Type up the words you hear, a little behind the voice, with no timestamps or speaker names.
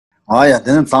Okay,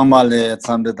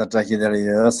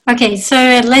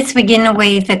 so let's begin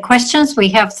with the questions. We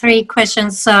have 3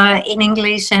 questions in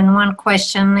English and 1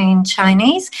 question in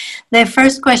Chinese. The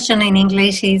first question in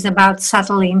English is about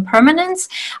subtle impermanence.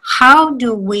 How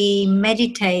do we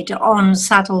meditate on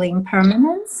subtle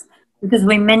impermanence? Because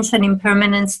we mentioned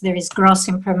impermanence, there is gross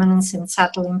impermanence and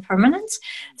subtle impermanence.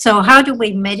 So how do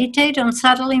we meditate on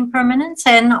subtle impermanence?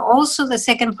 And also the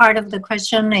second part of the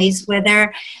question is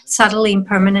whether subtle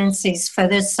impermanence is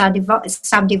further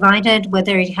subdivided,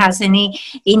 whether it has any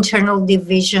internal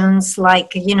divisions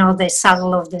like, you know, the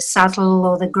subtle of the subtle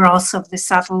or the gross of the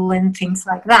subtle and things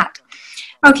like that.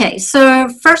 Okay, so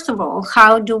first of all,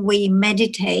 how do we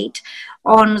meditate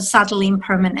on subtle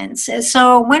impermanence?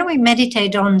 So when we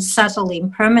meditate on subtle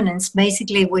impermanence,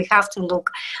 basically we have to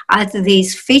look at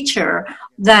this feature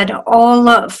that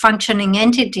all functioning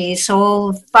entities,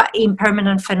 all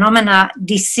impermanent phenomena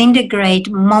disintegrate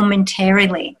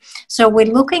momentarily. So we're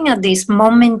looking at this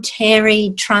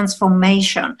momentary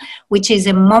transformation, which is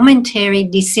a momentary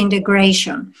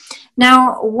disintegration.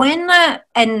 Now, when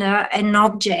an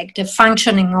object, a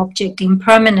functioning object,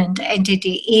 impermanent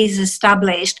entity is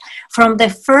established, from the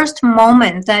first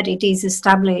moment that it is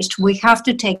established, we have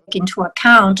to take into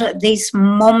account this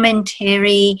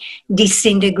momentary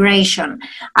disintegration.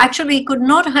 Actually, it could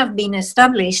not have been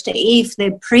established if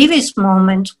the previous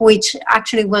moment, which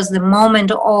actually was the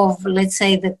moment of, let's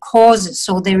say, the causes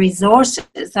or the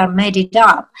resources that made it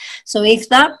up. So if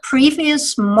that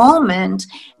previous moment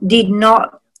did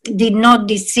not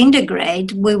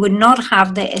disintegrate, we would not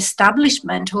have the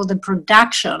establishment or the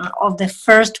production of the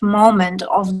first moment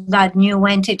of that new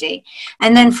entity.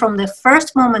 And then from the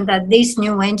first moment that this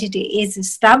new entity is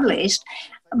established,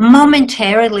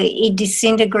 momentarily it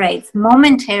disintegrates,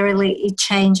 momentarily it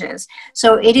changes.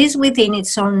 So it is within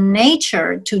its own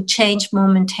nature to change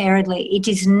momentarily. It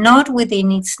is not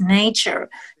within its nature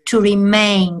to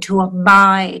remain, to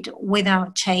abide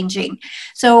without changing.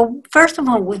 So first of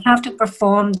all, we have to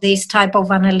perform this type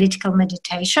of analytical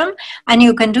meditation, and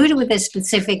you can do it with a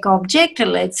specific object.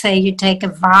 Let's say you take a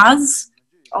vase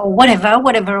or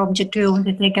whatever object you want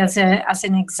to take as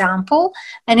an example,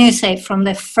 and you say from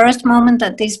the first moment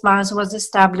that this vase was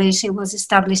established, it was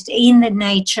established in the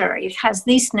nature. It has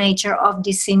this nature of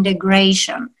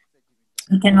disintegration.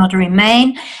 It cannot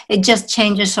remain, it just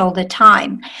changes all the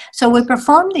time. So we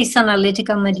perform this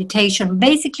analytical meditation.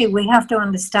 Basically, we have to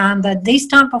understand that these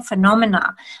type of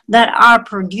phenomena that are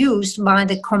produced by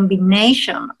the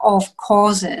combination of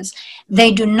causes,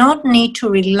 they do not need to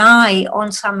rely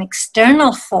on some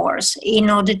external force in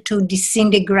order to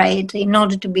disintegrate, in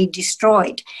order to be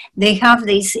destroyed. They have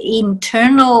this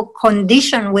internal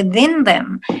condition within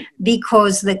them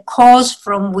because the cause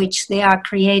from which they are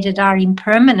created are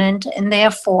impermanent, and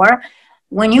therefore,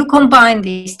 when you combine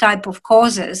these type of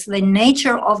causes, the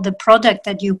nature of the product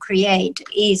that you create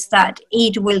is that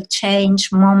it will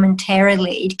change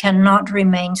momentarily. It cannot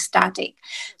remain static.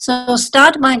 So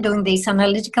start by doing this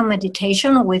analytical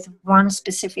meditation with one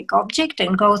specific object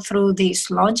and go through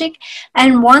this logic.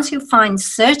 And once you find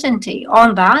certainty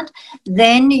on that,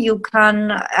 then you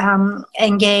can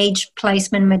engage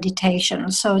placement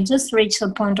meditation. So just reach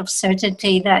the point of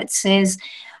certainty that says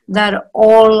that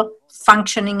all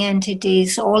functioning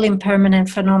entities, all impermanent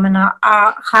phenomena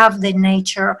have the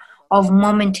nature of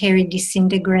momentary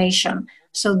disintegration.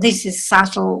 So this is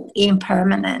subtle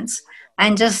impermanence.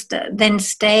 And just then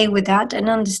stay with that and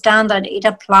understand that it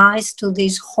applies to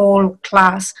this whole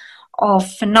class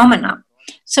of phenomena.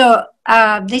 So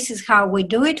this is how we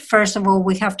do it. First of all,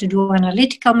 we have to do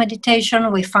analytical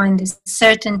meditation. We find this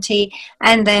certainty,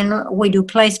 and then we do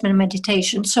placement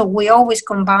meditation. So we always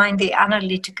combine the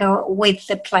analytical with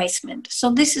the placement.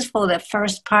 So this is for the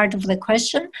first part of the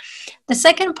question. The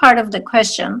second part of the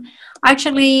question,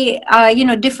 actually,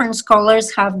 different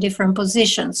scholars have different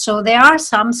positions. So there are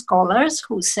some scholars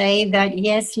who say that,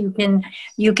 yes, you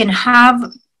can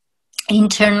have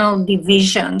internal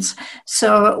divisions,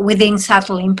 so within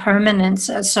subtle impermanence.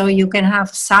 So you can have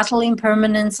subtle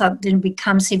impermanence that then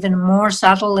becomes even more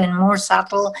subtle,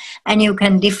 and you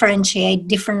can differentiate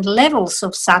different levels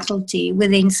of subtlety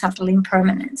within subtle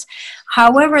impermanence.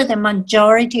 However, the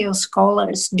majority of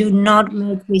scholars do not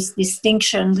make this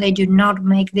distinction. They do not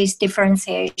make this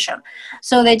differentiation.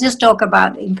 So they just talk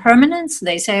about impermanence.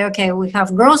 They say, okay, we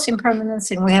have gross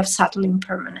impermanence and we have subtle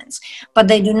impermanence, but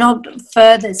they do not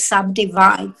further subdivide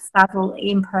subtle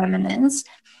impermanence.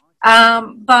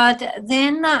 But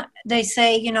then they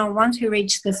say, once you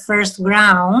reach the first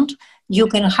ground, you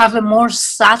can have a more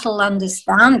subtle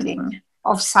understanding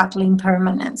of subtle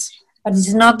impermanence. But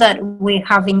it's not that we're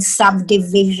having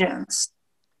subdivisions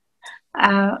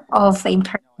of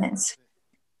impermanence.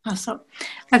 Awesome.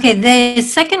 Okay, the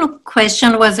second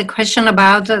question was a question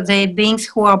about the beings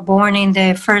who are born in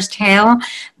the first hell,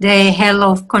 the hell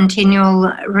of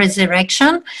continual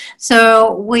resurrection.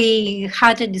 So we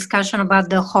had a discussion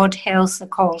about the hot hells, the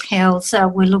cold hells.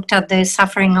 We looked at the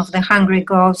suffering of the hungry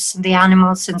ghosts, the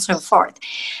animals, and so forth.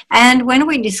 And when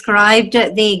we described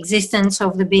the existence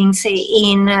of the beings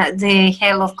in the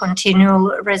hell of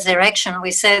continual resurrection, we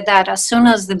said that as soon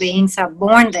as the beings are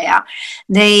born there,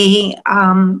 they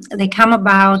come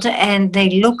about and they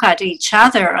look at each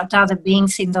other, at other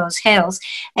beings in those hells,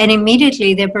 and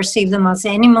immediately they perceive them as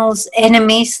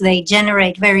enemies. They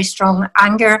generate very strong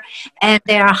anger, and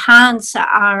their hands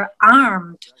are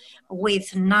armed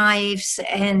with knives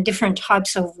and different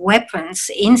types of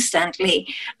weapons instantly,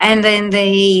 and then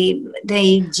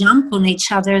they jump on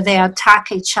each other, they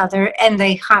attack each other, and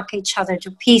they hack each other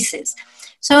to pieces.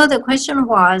 So the question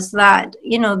was that,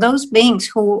 you know, those beings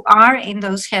who are in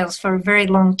those hells for a very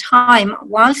long time,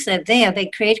 whilst they're there, they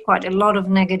create quite a lot of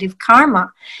negative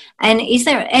karma. And is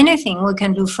there anything we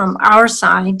can do from our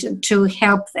side to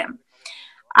help them?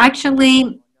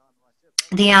 Actually,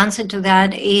 the answer to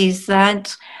that is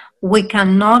that we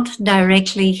cannot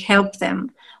directly help them.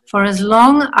 For as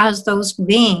long as those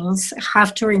beings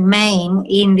have to remain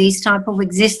in this type of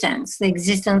existence, the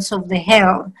existence of the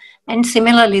hell, and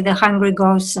similarly the hungry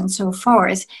ghosts and so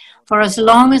forth, for as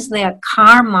long as their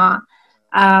karma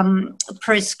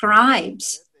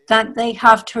prescribes that they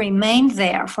have to remain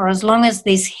there, for as long as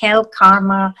this hell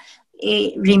karma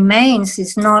remains,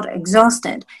 is not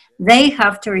exhausted, they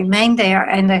have to remain there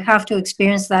and they have to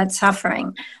experience that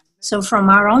suffering. So from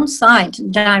our own side,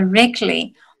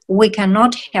 directly, we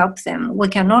cannot help them. We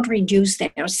cannot reduce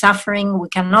their suffering. We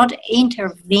cannot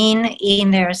intervene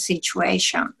in their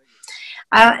situation.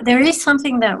 There is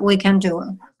something that we can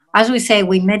do. As we say,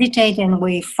 we meditate and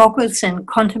we focus and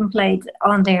contemplate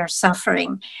on their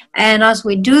suffering. And as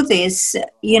we do this,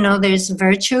 you know, there's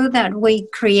virtue that we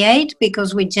create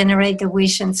because we generate the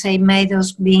wish and say, may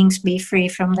those beings be free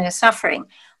from their suffering.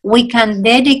 We can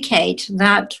dedicate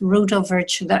that root of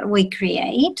virtue that we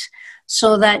create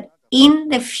so that in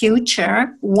the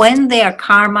future, when their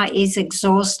karma is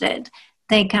exhausted,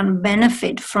 they can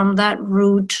benefit from that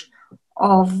root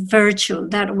of virtue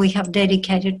that we have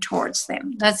dedicated towards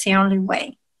them. That's the only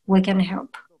way we can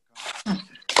help.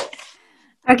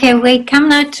 Okay, we come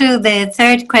now to the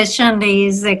third question.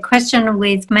 Is a question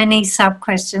with many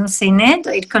sub-questions in it.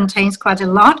 It contains quite a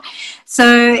lot.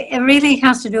 So it really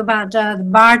has to do about the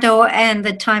bardo and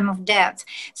the time of death.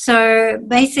 So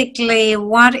basically,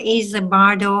 what is the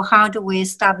bardo? How do we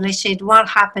establish it? What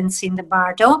happens in the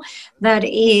bardo? That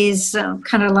is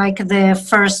kind of like the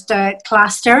first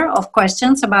cluster of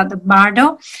questions about the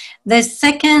bardo. The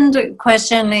second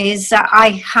question is,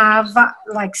 I have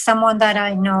like someone that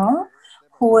I know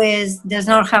who does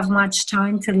not have much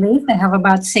time to live. They have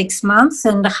about 6 months,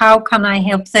 and how can I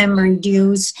help them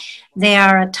reduce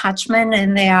their attachment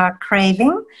and their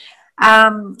craving?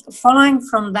 Following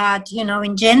from that, you know,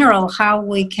 in general, how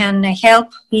we can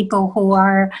help people who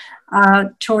are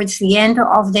towards the end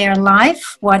of their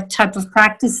life, what type of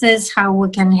practices, how we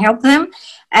can help them.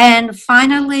 And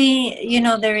finally, you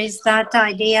know, there is that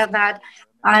idea that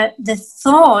the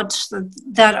thoughts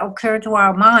that occur to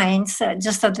our minds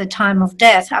just at the time of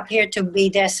death appear to be,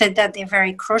 they said that they're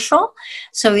very crucial.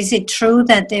 So is it true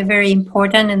that they're very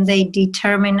important and they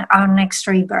determine our next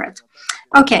rebirth?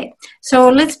 Okay, so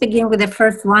let's begin with the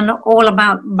first one, all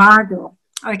about bardo.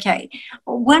 Okay,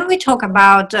 when we talk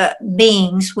about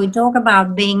beings, we talk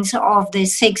about beings of the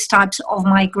 6 types of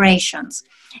migrations.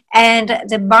 And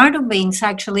the bardo beings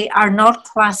actually are not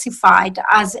classified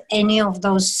as any of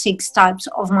those 6 types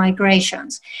of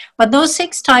migrations. But those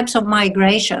 6 types of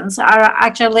migrations are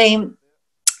actually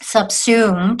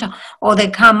subsumed, or they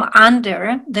come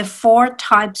under the 4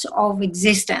 types of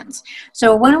existence.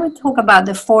 So when we talk about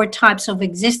the 4 types of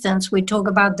existence, we talk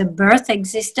about the birth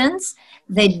existence,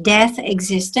 the death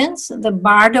existence, the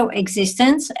bardo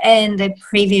existence, and the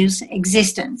previous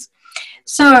existence.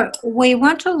 So we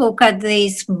want to look at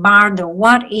this bardo.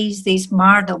 What is this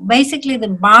bardo? Basically, the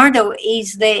bardo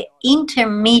is the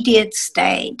intermediate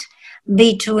state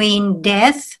between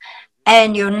death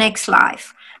and your next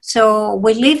life. So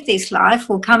we live this life,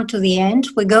 we'll come to the end,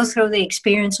 we go through the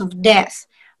experience of death.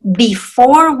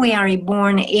 Before we are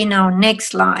reborn in our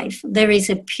next life, there is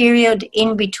a period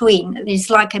in between. There's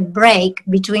like a break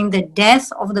between the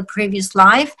death of the previous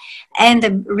life and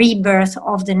the rebirth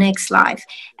of the next life.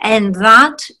 And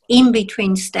that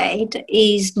in-between state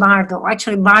is bardo.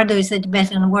 Actually, bardo is a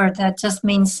Tibetan word that just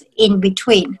means in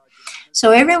between. So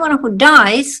everyone who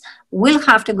dies will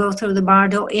have to go through the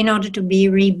bardo in order to be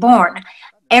reborn.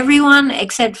 everyone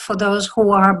except for those who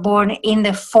are born in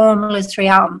the formless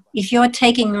realm. If you're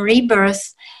taking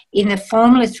rebirth in the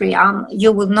formless realm,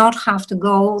 you will not have to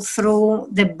go through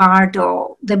the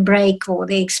bardo, the break or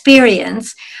the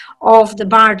experience of the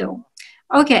bardo.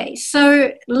 Okay,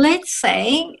 so let's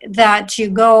say that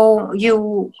you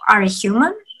are a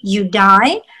human, you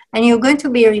die, and you're going to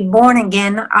be reborn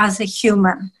again as a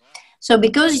human. So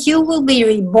because you will be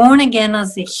reborn again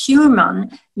as a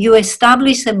human, you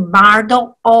establish a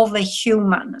bardo of a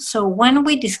human. So when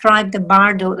we describe the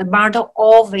bardo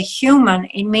of a human,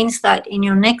 it means that in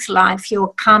your next life,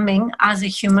 you're coming as a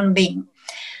human being.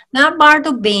 That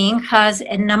bardo being has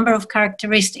a number of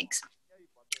characteristics.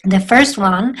 The first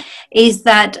one is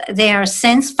that their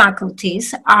sense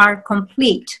faculties are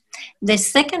complete. The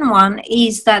second one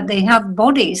is that they have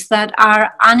bodies that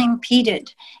are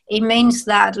unimpeded. It means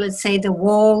that, let's say, the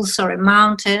walls or a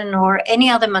mountain or any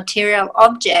other material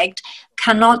object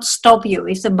cannot stop you.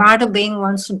 If the bardo being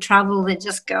wants to travel, they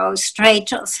just go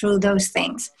straight through those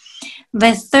things.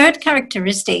 The third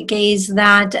characteristic is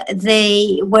that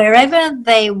wherever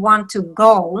they want to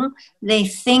go, they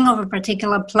think of a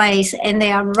particular place and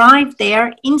they arrive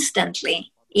there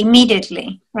instantly,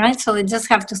 immediately, right? So they just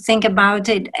have to think about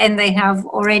it and they have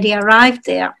already arrived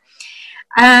there.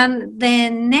 And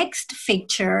the next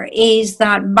feature is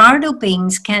that bardo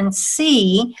beings can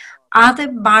see other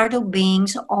bardo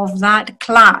beings of that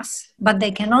class, but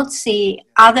they cannot see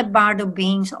other bardo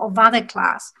beings of other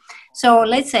class. So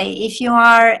let's say if you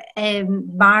are a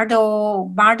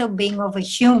bardo being of a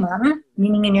human,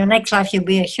 meaning in your next life you'll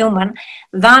be a human,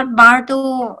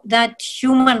 that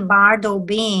human bardo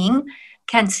being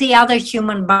can see other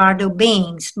human bardo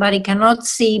beings, but it cannot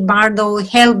see bardo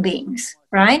hell beings,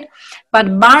 right?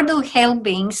 But bardo hell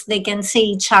beings, they can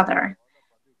see each other.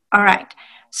 All right.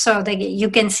 So you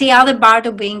can see other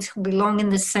bardo beings who belong in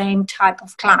the same type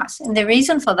of class. And the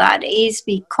reason for that is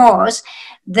because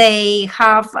they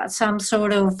have some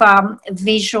sort of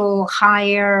visual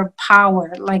higher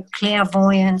power, like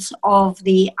clairvoyance of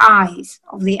the eyes,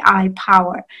 of the eye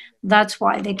power. That's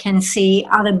why they can see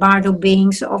other bardo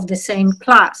beings of the same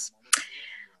class.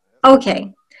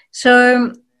 Okay,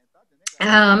 so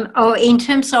in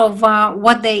terms of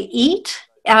what they eat,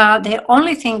 the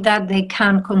only thing that they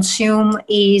can consume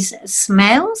is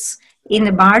smells in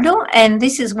the bardo, and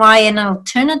this is why an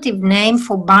alternative name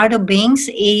for bardo beings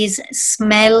is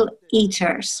smell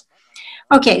eaters.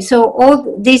 Okay, so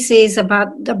all this is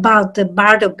about the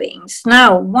bardo beings.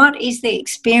 Now, what is the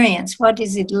experience? What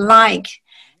is it like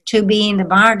to be in the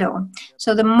bardo?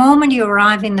 So the moment you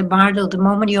arrive in the bardo, the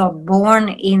moment you are born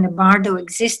in the bardo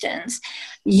existence,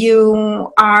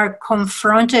 you are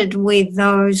confronted with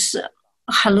those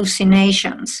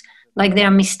hallucinations, like they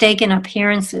are mistaken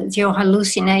appearances. You're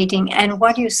hallucinating, and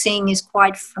what you're seeing is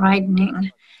quite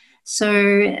frightening.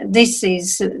 So this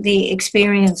is the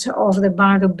experience of the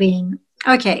bardo being.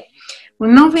 Okay, we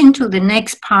move into the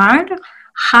next part.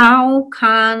 How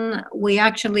can we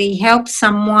actually help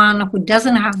someone who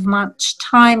doesn't have much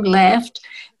time left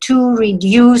to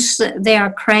reduce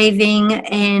their craving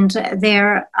and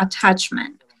their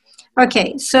attachment?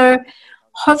 Okay, so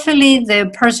hopefully the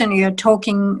person you're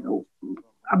talking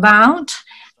about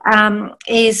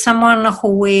is someone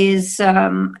who is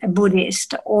a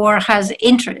Buddhist or has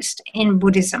interest in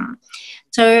Buddhism.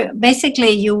 So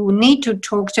basically you need to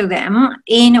talk to them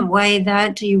in a way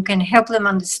that you can help them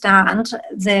understand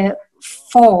the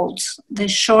faults, the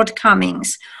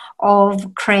shortcomings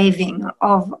of craving,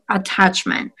 of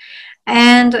attachment.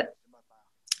 And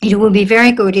it will be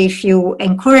very good if you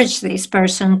encourage this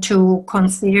person to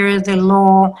consider the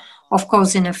law of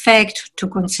cause and effect, to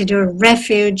consider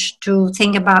refuge, to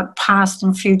think about past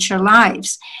and future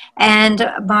lives.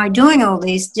 And by doing all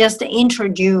this, just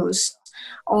introduce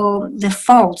all the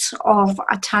faults of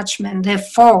attachment, the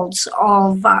faults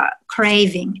of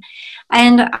craving.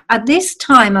 And at this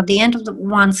time, at the end of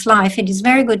one's life, it is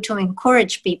very good to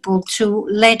encourage people to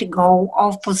let go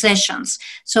of possessions.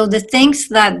 So the things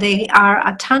that they are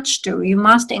attached to, you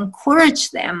must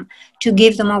encourage them to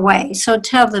give them away. So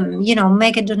tell them,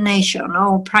 make a donation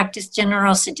or practice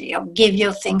generosity or give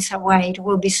your things away. It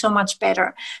will be so much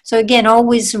better. So again,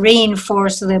 always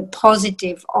reinforce the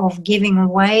positive of giving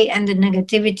away and the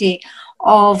negativity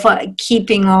of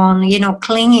keeping on,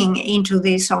 clinging into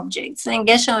these objects. And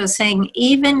Geshe was saying,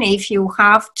 even if you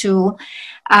have to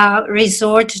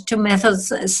resort to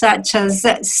methods such as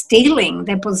stealing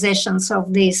the possessions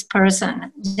of this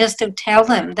person, just to tell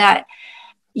them that,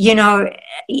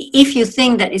 if you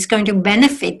think that it's going to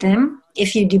benefit them,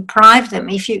 if you deprive them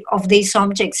of these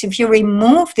objects, if you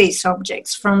remove these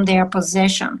objects from their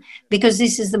possession, because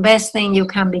this is the best thing you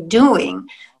can be doing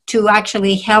to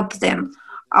actually help them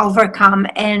overcome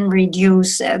and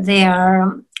reduce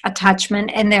their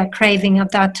attachment and their craving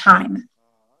at that time.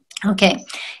 Okay,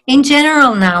 in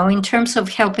general now, in terms of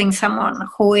helping someone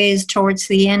who is towards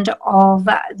the end of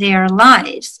their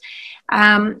lives,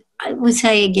 I would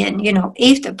say again,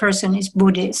 if the person is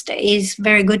Buddhist, it's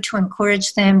very good to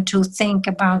encourage them to think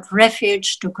about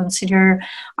refuge, to consider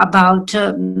about,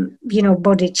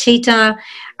 bodhicitta,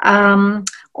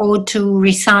 or to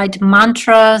recite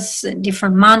mantras,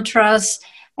 different mantras,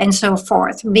 and so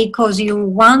forth, because you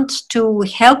want to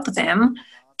help them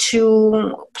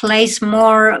to place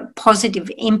more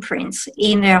positive imprints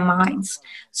in their minds.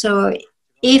 So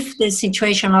if the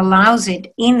situation allows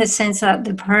it, in the sense that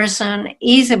the person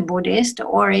is a Buddhist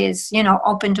or is,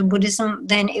 open to Buddhism,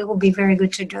 then it will be very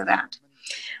good to do that.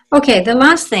 Okay, the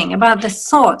last thing about the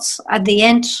thoughts at the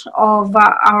end of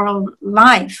our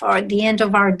life or at the end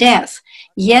of our death.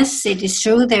 Yes, it is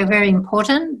true, they're very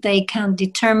important. They can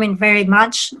determine very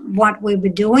much what we'll be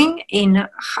doing in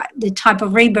the type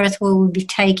of rebirth we will be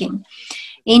taking.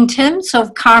 In terms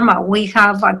of karma, we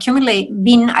have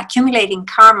been accumulating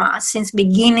karma since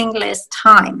beginningless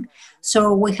time.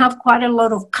 So we have quite a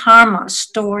lot of karma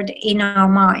stored in our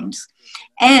minds.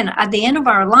 And at the end of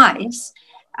our lives,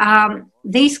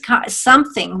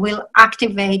 something will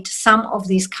activate some of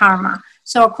this karma.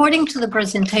 So according to the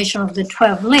presentation of the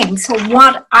 12 links,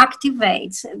 what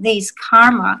activates this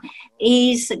karma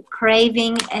is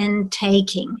craving and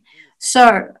taking.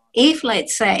 So if,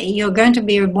 let's say, you're going to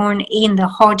be reborn in the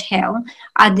hot hell,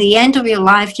 at the end of your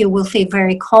life, you will feel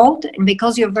very cold. And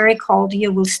because you're very cold,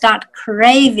 you will start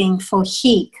craving for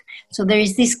heat. So there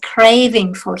is this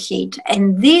craving for heat,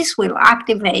 and this will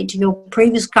activate your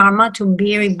previous karma to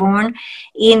be reborn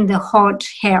in the hot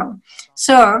hell.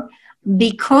 So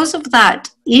because of that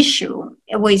issue,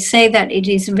 we say that it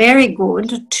is very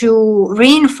good to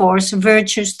reinforce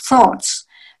virtuous thoughts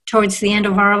towards the end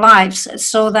of our lives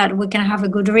so that we can have a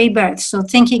good rebirth. So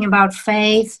thinking about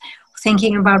faith,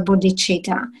 thinking about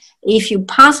bodhicitta. If you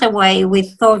pass away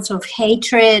with thoughts of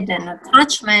hatred and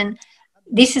attachment,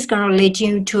 this is going to lead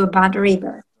you to a bad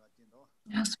rebirth.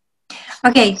 Yes.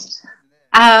 Okay,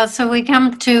 so we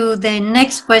come to the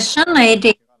next question.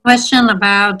 A question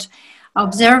about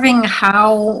observing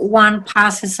how one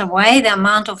passes away, the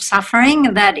amount of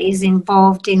suffering that is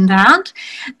involved in that,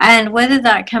 and whether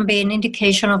that can be an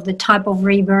indication of the type of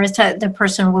rebirth that the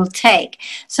person will take.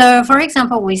 So, for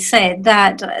example, we said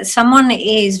that someone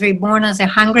is reborn as a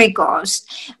hungry ghost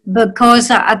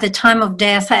because at the time of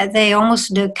death, they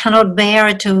almost cannot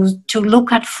bear to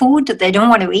look at food. They don't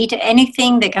want to eat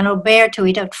anything. They cannot bear to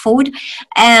eat at food.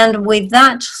 And with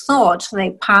that thought, they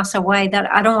pass away that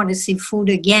I don't want to see food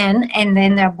again. And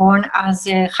then they're born as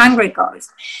a hungry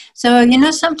ghost. So,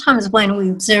 sometimes when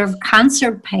we observe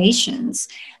cancer patients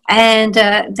and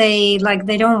they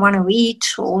don't want to eat,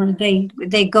 or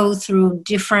they go through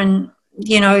different,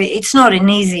 it's not an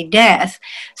easy death.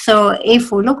 So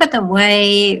if we look at the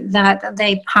way that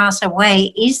they pass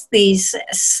away, is this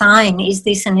a sign, is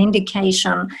this an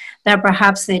indication that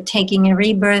perhaps they're taking a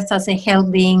rebirth as a hell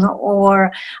being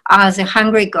or as a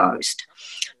hungry ghost?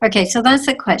 Okay, so that's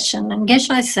the question. And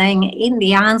Geshe is saying in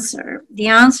the answer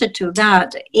to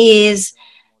that is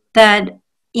that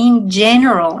in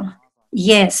general,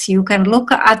 yes, you can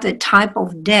look at the type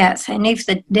of death. And if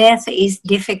the death is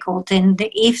difficult and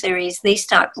if there is this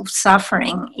type of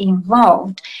suffering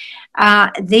involved,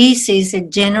 this is a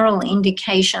general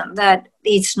indication that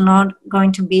it's not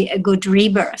going to be a good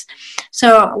rebirth.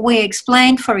 So we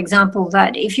explained, for example,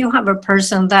 that if you have a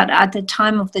person that at the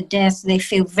time of the death they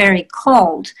feel very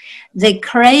cold, the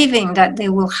craving that they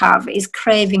will have is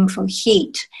craving for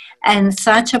heat. And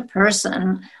such a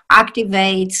person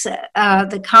activates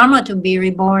the karma to be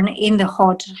reborn in the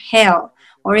hot hell.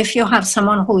 Or if you have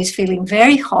someone who is feeling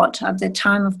very hot at the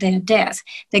time of their death,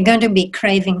 they're going to be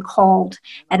craving cold.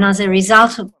 And as a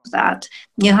result of that,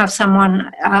 you have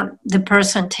someone, the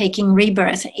person taking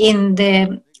rebirth in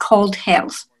the cold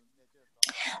hells.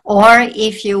 Or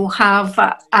if you have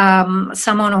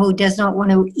someone who does not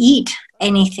want to eat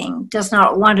anything, does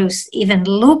not want to even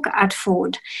look at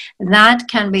food, that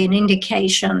can be an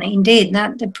indication indeed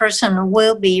that the person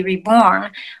will be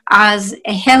reborn as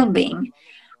a hell being.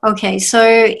 Okay,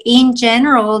 so in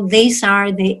general, these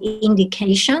are the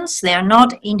indications. They are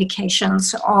not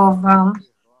indications of, a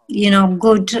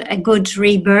good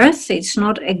rebirth. It's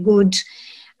not a good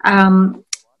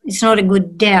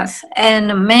death.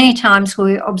 And many times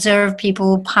we observe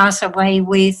people pass away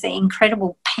with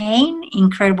incredible pain,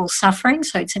 incredible suffering.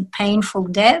 So it's a painful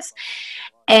death.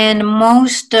 And in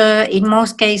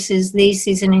most cases, this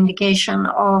is an indication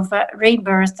of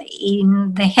rebirth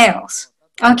in the hells.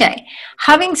 Okay,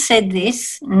 having said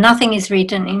this, nothing is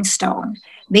written in stone,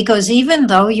 because even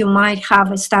though you might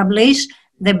have established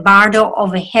the bardo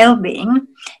of a hell being,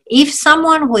 if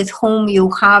someone with whom you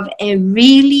have a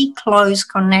really close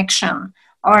connection,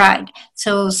 all right,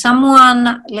 so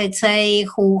someone, let's say,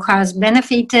 who has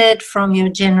benefited from your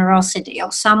generosity,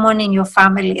 or someone in your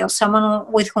family, or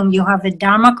someone with whom you have a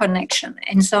dharma connection,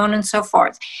 and so on and so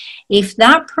forth, if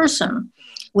that person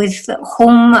with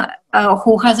whom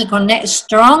who has a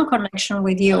strong connection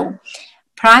with you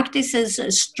practices a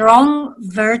strong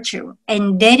virtue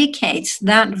and dedicates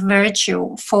that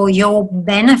virtue for your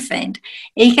benefit,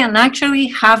 it can actually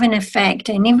have an effect.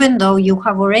 And even though you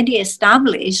have already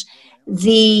established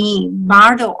the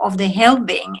bardo of the hell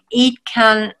being, it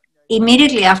can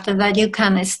immediately after that you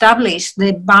can establish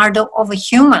the bardo of a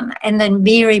human and then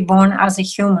be reborn as a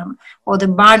human, or the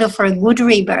bardo for a good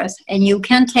rebirth, and you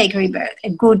can take rebirth, a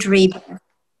good rebirth.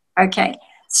 Okay,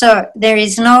 so there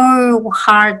is no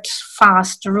hard,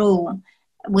 fast rule.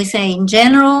 We say in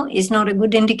general, it's not a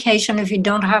good indication if you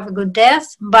don't have a good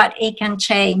death, but it can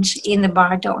change in the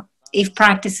bardo if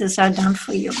practices are done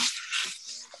for you.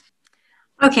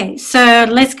 Okay, so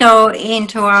let's go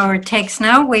into our text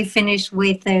now. We finished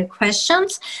with the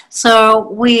questions.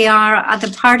 So we are at the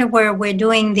part where we're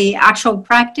doing the actual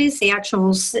practice. The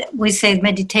actual, we said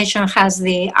meditation has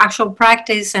the actual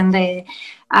practice and the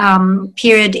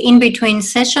period in between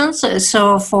sessions.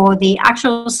 So for the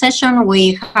actual session,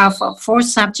 we have 4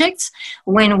 subjects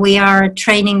when we are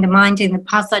training the mind in the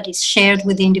path that is shared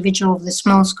with the individual of the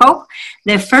small scope.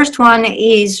 The first one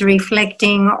is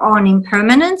reflecting on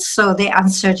impermanence, so the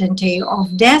uncertainty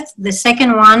of death. The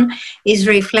second one is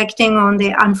reflecting on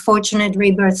the unfortunate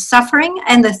rebirth suffering.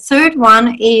 And the third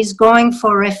one is going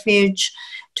for refuge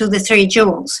to the 3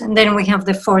 jewels. And then we have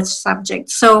the 4th subject.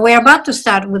 So we're about to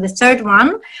start with the 3rd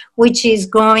one, which is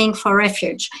going for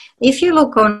refuge. If you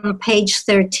look on page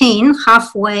 13,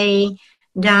 halfway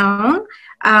down,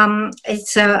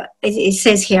 it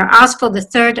says here, as for the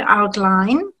 3rd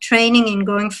outline, training in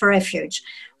going for refuge.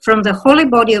 From the holy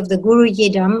body of the Guru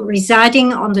Yidam,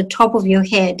 residing on the top of your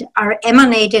head, are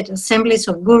emanated assemblies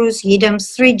of Gurus,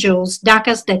 Yidams, 3 jewels,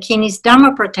 Dakas, Dakinis,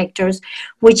 Dharma protectors,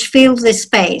 which fill the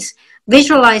space.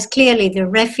 Visualize clearly the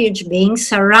refuge being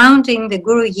surrounding the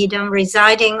Guru Yidam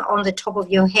residing on the top of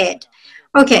your head.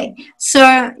 Okay,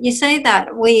 so you say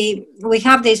that we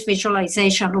have this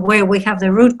visualization where we have the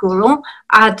root guru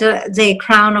at the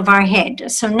crown of our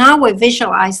head. So now we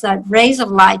visualize that rays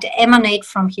of light emanate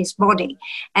from his body.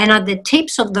 And at the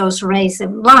tips of those rays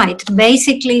of light,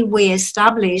 basically we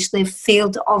establish the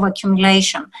field of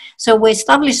accumulation. So we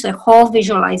establish the whole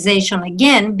visualization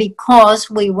again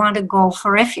because we want to go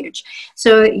for refuge.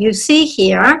 So you see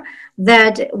here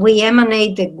that we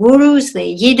emanate the gurus, the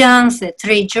yidams, the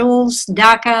 3 jewels,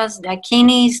 dakas,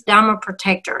 dakinis, dharma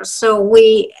protectors. So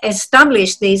we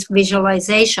establish this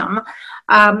visualization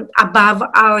above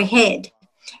our head.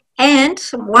 And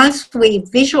once we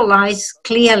visualize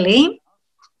clearly,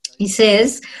 he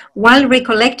says, while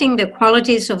recollecting the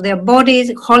qualities of their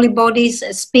bodies, holy bodies,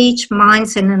 speech,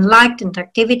 minds, and enlightened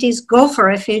activities, go for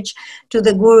refuge to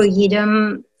the Guru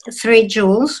Yidam 3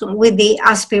 jewels with the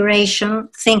aspiration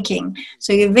thinking.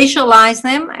 So you visualize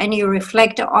them and you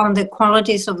reflect on the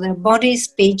qualities of their body,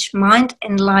 speech, mind,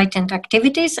 enlightened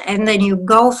activities, and then you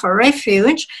go for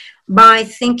refuge by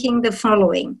thinking the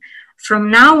following.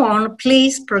 From now on,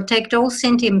 please protect all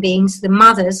sentient beings, the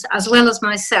mothers, as well as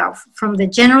myself, from the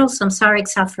general samsaric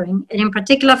suffering, and in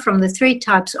particular from the 3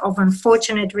 types of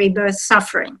unfortunate rebirth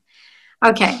suffering.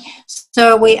 Okay,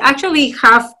 so we actually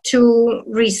have to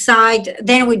recite,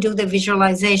 then we do the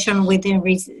visualization with the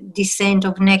descent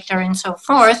of nectar and so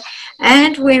forth,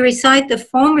 and we recite the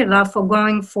formula for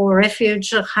going for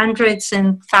refuge hundreds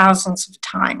and thousands of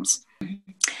times.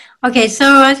 Okay,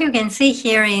 so as you can see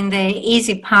here in the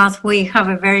easy path, we have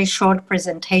a very short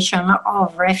presentation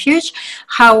of refuge.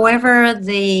 However,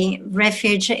 the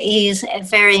refuge is a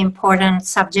very important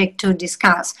subject to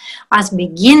discuss. As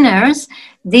beginners,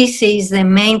 this is the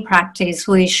main practice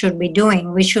we should be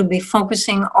doing. We should be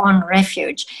focusing on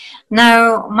refuge.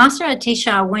 Now, Master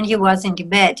Atisha, when he was in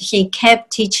Tibet, he kept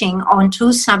teaching on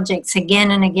 2 subjects again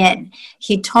and again.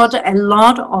 He taught a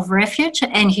lot of refuge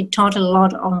and he taught a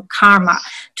lot on karma,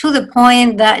 to the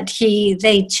point that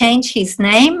they changed his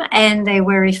name and they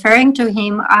were referring to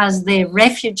him as the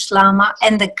Refuge Lama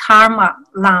and the Karma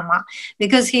Lama,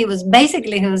 because he was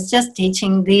just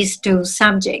teaching these 2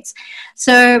 subjects.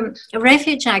 So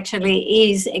refuge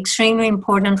actually is extremely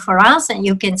important for us, and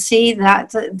you can see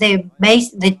that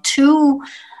the 2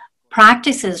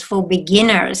 practices for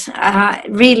beginners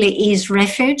really is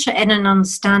refuge and an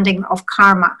understanding of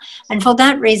karma. And for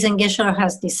that reason, Geshe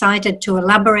has decided to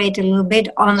elaborate a little bit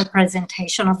on the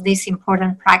presentation of this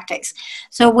important practice.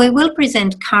 So we will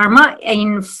present karma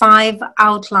in 5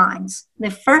 outlines.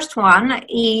 The first one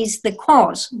is the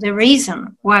cause, the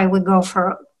reason why we go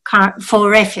for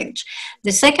refuge.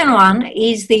 The second one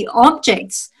is the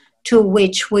objects to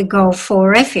which we go for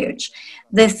refuge.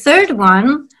 The third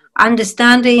one,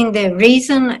 understanding the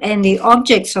reason and the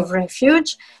objects of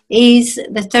refuge, is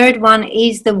the third one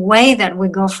is the way that we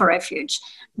go for refuge.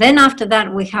 Then after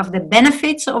that, we have the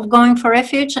benefits of going for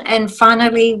refuge. And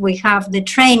finally, we have the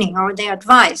training or the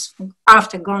advice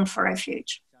after going for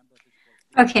refuge.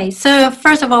 Okay, so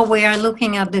first of all, we are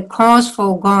looking at the cause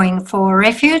for going for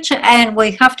refuge, and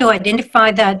we have to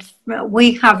identify that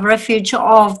we have refuge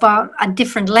of at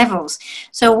different levels.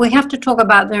 So we have to talk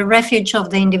about the refuge of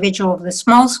the individual of the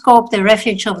small scope, the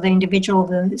refuge of the individual of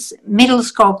the middle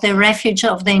scope, the refuge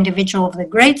of the individual of the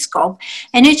great scope,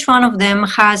 and each one of them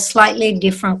has slightly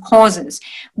different causes.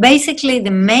 Basically,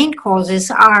 the main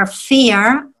causes are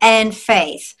fear and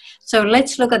faith. So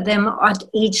let's look at them at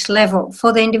each level.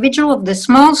 For the individual of the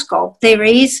small scope, there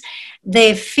is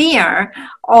the fear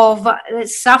of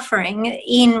suffering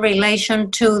in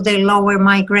relation to the lower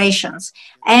migrations.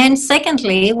 And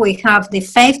secondly, we have the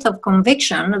faith of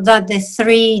conviction that the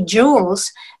 3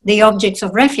 jewels, the objects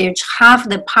of refuge, have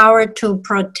the power to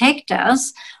protect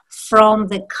us from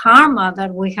the karma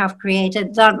that we have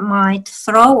created that might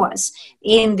throw us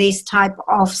in this type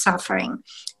of suffering.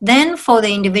 Then for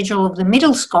the individual of the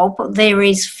middle scope, there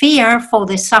is fear for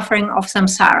the suffering of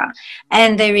samsara.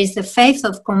 And there is the faith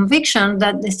of conviction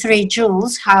that the 3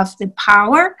 jewels have the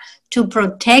power to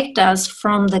protect us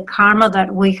from the karma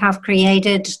that we have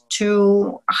created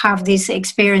to have these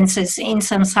experiences in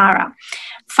samsara.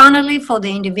 Finally, for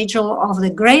the individual of the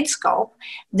great scope,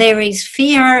 there is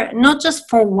fear not just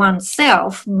for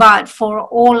oneself, but for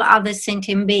all other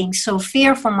sentient beings. So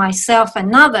fear for myself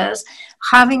and others,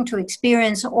 having to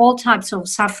experience all types of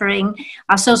suffering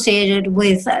associated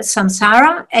with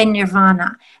samsara and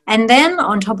nirvana. And then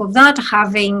on top of that,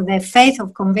 having the faith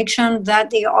of conviction that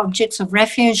the objects of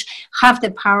refuge have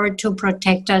the power to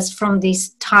protect us from this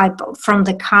type, from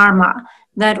the karma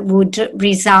that would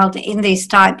result in this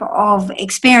type of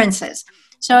experiences.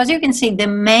 So as you can see, the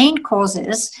main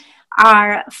causes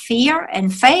are fear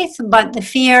and faith, but the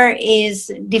fear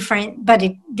is different, but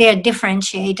they're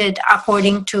differentiated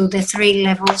according to the 3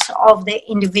 levels of the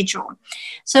individual.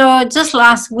 So just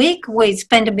last week, we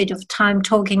spent a bit of time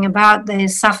talking about the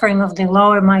suffering of the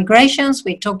lower migrations.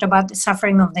 We talked about the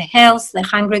suffering of the hells, the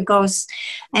hungry ghosts,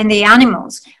 and the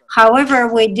animals.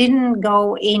 However, we didn't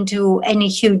go into any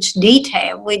huge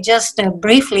detail. We just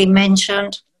briefly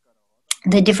mentioned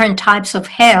the different types of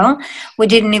hell. We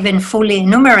didn't even fully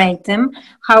enumerate them.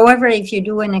 However, if you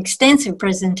do an extensive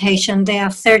presentation, there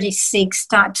are 36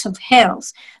 types of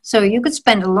hells. So you could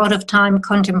spend a lot of time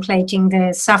contemplating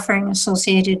the suffering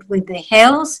associated with the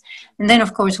hells. And then,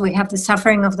 of course, we have the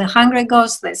suffering of the hungry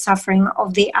ghosts, the suffering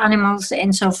of the animals,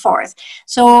 and so forth.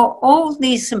 So all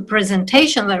this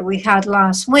presentation that we had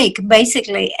last week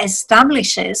basically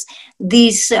establishes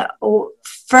this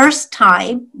first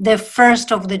type, the first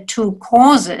of the 2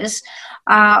 causes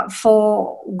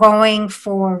for going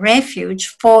for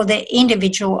refuge for the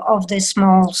individual of the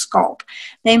small scope.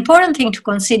 The important thing to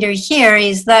consider here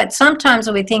is that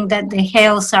sometimes we think that the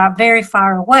hells are very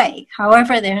far away.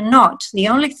 However, they're not. The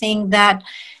only thing that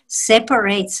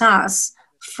separates us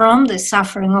from the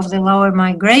suffering of the lower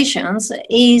migrations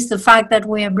is the fact that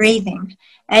we are breathing.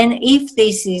 And if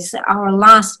this is our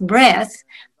last breath,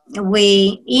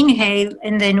 we inhale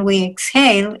and then we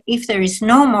exhale. If there is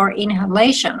no more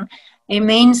inhalation, it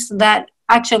means that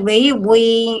actually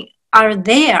we are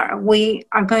there. We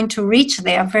are going to reach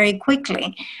there very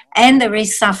quickly. And there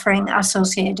is suffering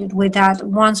associated with that.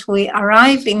 Once we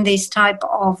arrive in this type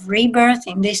of rebirth,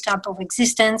 in this type of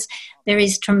existence, there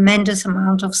is tremendous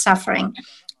amount of suffering.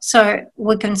 So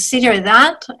we consider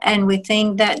that, and we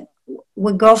think that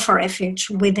we go for refuge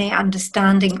with the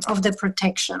understanding of the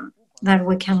protection that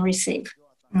we can receive.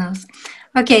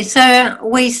 Okay, so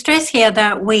we stress here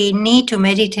that we need to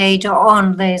meditate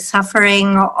on the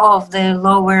suffering of the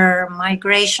lower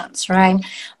migrations, right?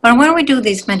 But when we do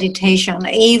this meditation,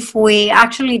 if we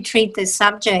actually treat the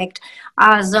subject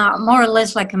as more or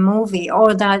less like a movie,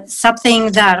 or that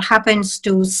something that happens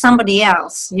to somebody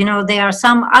else. You know, there are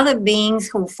some other beings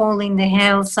who fall in the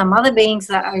hell, some other beings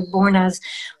that are born as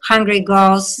hungry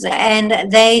ghosts,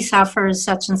 and they suffer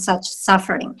such and such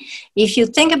suffering. If you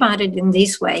think about it in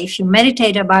this way, if you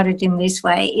meditate about it in this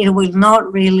way, it will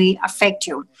not really affect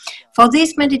you. For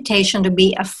this meditation to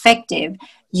be effective,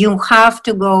 you have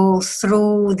to go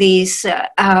through this,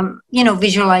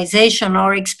 visualization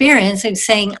or experience of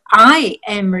saying, I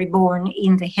am reborn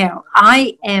in the hell.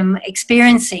 I am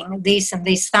experiencing this and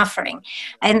this suffering.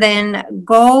 And then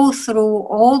go through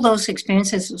all those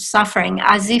experiences of suffering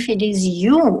as if it is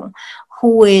you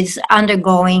who is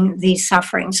undergoing this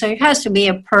suffering. So it has to be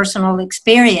a personal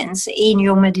experience in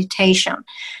your meditation.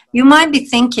 You might be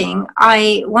thinking,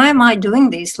 why am I doing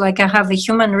this? Like I have a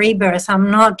human rebirth.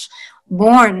 I'm not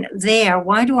born there.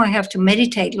 Why do I have to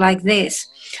meditate like this?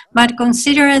 But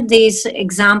consider this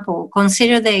example.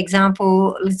 Consider the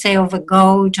example, let's say, of a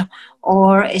goat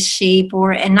or a sheep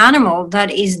or an animal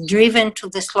that is driven to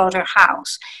the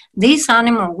slaughterhouse. This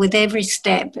animal, with every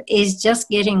step, is just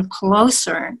getting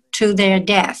closer to their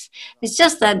death. It's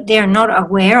just that they're not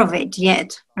aware of it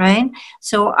yet, right?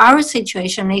 So our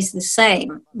situation is the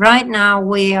same. Right now,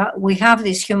 we have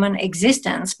this human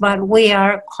existence, but we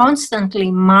are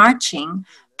constantly marching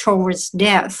towards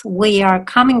death. We are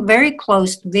coming very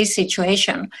close to this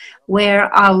situation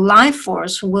where our life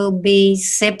force will be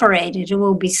separated, it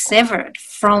will be severed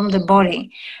from the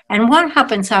body. And what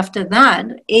happens after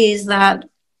that is that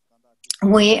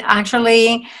we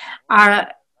actually are,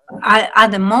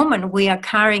 at the moment, we are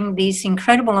carrying this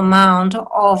incredible amount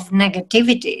of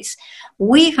negativities.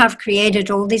 We have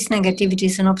created all these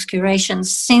negativities and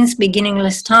obscurations since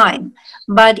beginningless time.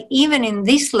 But even in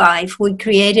this life, we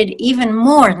created even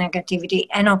more negativity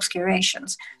and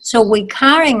obscurations. So we're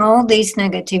carrying all this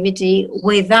negativity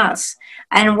with us.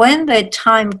 And when the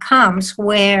time comes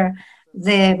where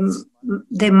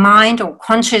the mind or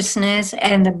consciousness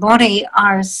and the body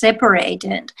are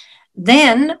separated,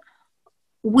 then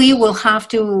we will have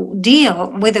to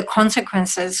deal with the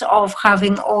consequences of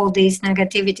having all this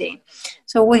negativity.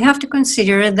 So we have to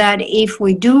consider that if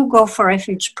we do go for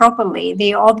refuge properly,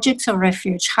 the objects of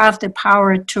refuge have the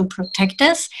power to protect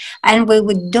us, and we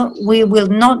will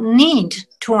not need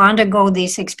to undergo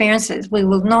these experiences. We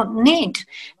will not need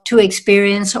to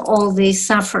experience all this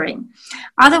suffering.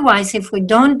 Otherwise, if we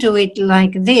don't do it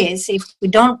like this, if we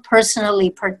don't personally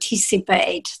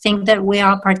participate, think that we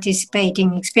are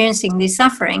participating, experiencing this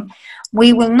suffering,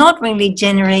 we will not really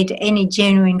generate any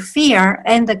genuine fear,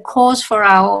 and the cause for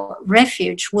our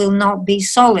refuge will not be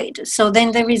solid. So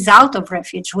then the result of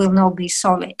refuge will not be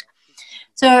solid.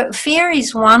 So fear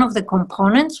is one of the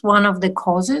components, one of the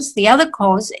causes. The other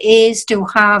cause is to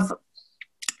have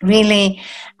really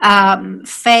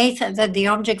faith that the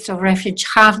objects of refuge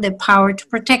have the power to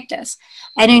protect us.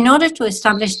 And in order to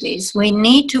establish this, we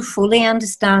need to fully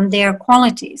understand their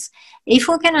qualities. If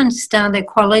we can understand the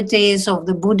qualities of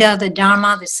the Buddha, the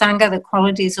Dharma, the Sangha, the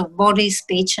qualities of body,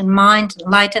 speech, and mind,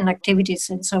 light and activities,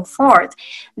 and so forth,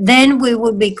 then we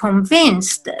would be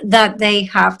convinced that they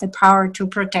have the power to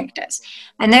protect us.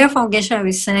 And therefore, Geshe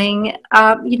is saying,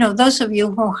 those of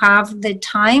you who have the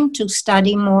time to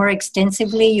study more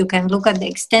extensively, you can look at the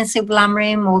extensive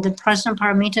Lamrim or the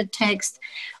Prajnaparamita text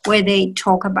where they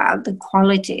talk about the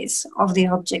qualities of the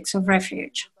objects of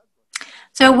refuge.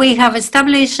 So we have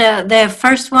established the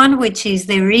first one, which is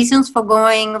the reasons for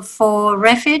going for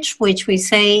refuge, which we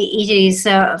say it is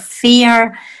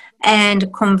fear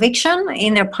and conviction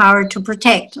in their power to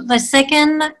protect. The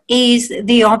second is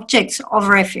the objects of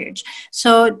refuge.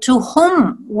 So to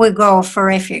whom we go for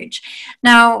refuge.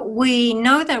 Now, we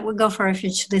know that we go for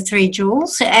refuge to the three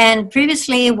jewels, and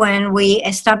previously when we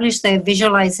established the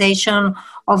visualization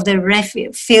of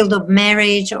the field of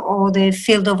marriage or the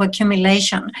field of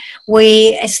accumulation,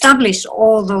 we established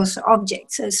all those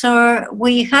objects. So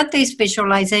we had this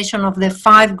visualization of the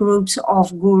 5 groups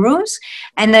of gurus,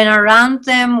 and then around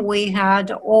them we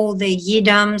had all the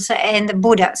yidams and the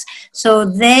Buddhas. So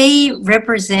they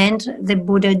represent the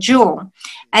Buddha jewel.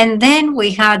 And then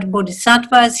we had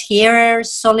bodhisattvas,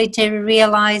 hearers, solitary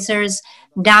realizers,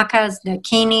 dakas,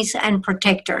 dakinis, and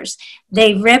protectors.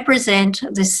 They represent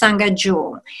the Sangha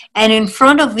jewel. And in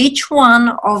front of each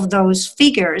one of those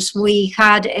figures, we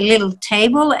had a little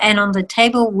table, and on the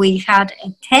table we had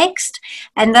a text,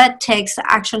 and that text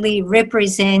actually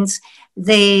represents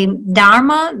the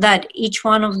Dharma that each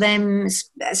one of them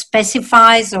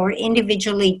specifies or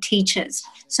individually teaches.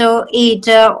 So it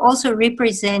also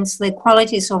represents the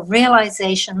qualities of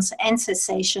realizations and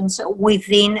cessations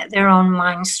within their own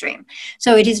mind stream.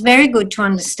 So it is very good to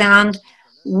understand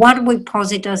what we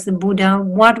posit as the Buddha,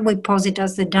 what we posit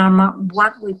as the Dharma,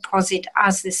 what we posit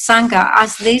as the Sangha,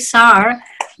 as these are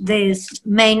the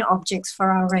main objects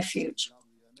for our refuge.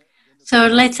 So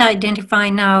let's identify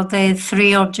now the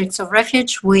three objects of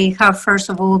refuge. We have, first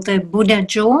of all, the Buddha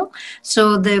jewel.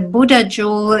 So the Buddha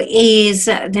jewel is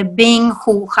the being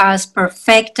who has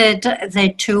perfected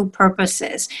the two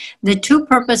purposes. The two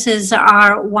purposes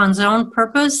are one's own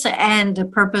purpose and the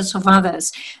purpose of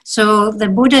others. So the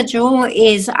Buddha jewel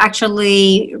is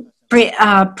actually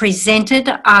presented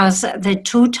as the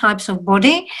two types of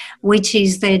body, which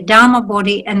is the Dharma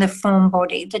body and the form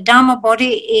body. The Dharma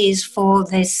body is for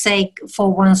the sake,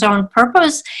 for one's own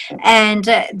purpose, and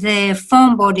the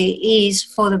form body is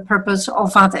for the purpose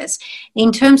of others.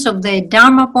 In terms of the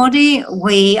Dharma body,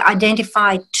 we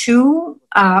identify two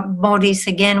bodies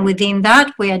again within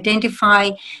that. We identify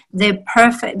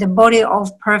the body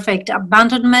of perfect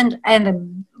abandonment and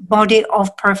the body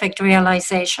of perfect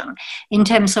realization. In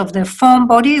terms of the form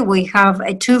body, we have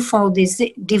a twofold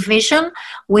division,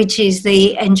 which is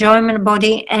the enjoyment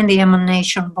body and the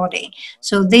emanation body.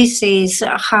 So this is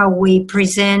how we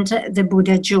present the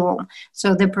Buddha jewel.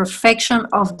 So the perfection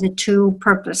of the two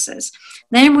purposes.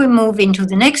 Then we move into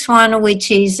the next one,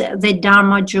 which is the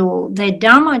Dharma jewel. The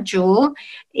Dharma jewel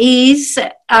is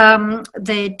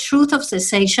the truth of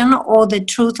cessation or the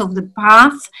truth of the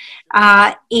path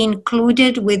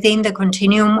included within the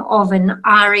continuum of an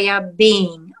Arya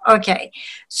being. Okay,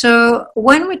 so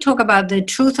when we talk about the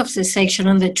truth of cessation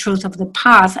and the truth of the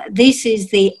path, this is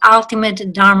the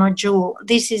ultimate Dharma jewel.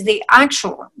 This is the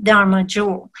actual Dharma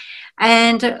jewel.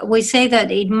 And we say that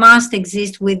it must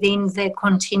exist within the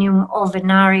continuum of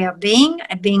an Arya being,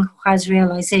 a being who has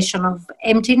realization of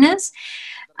emptiness.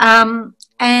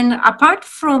 And apart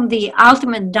from the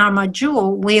ultimate Dharma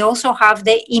jewel, we also have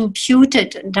the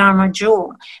imputed Dharma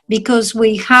jewel, because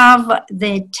we have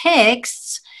the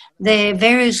texts, the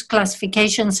various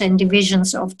classifications and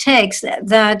divisions of text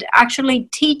that actually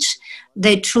teach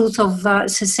the truth of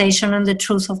cessation and the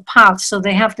truth of path. So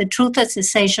they have the truth of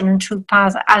cessation and truth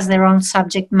path as their own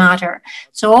subject matter.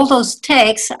 So all those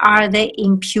texts are the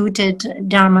imputed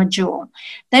Dharma jewel.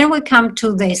 Then we come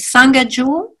to the Sangha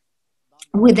jewel.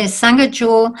 With the Sangha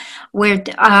jewel, we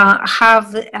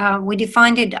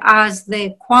defined it as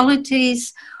the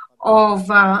qualities of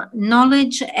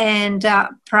knowledge and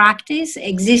practice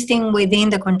existing within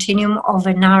the continuum of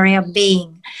an Arya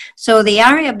being. So the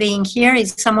Arya being here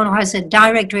is someone who has a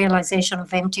direct realization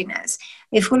of emptiness.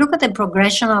 If we look at the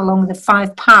progression along the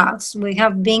 5 paths, we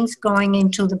have beings going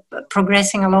into the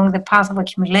progressing along the path of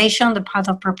accumulation, the path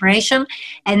of preparation,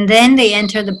 and then they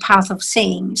enter the path of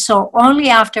seeing. So only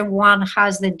after one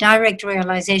has the direct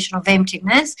realization of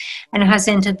emptiness and has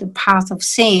entered the path of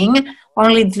seeing,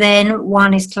 only then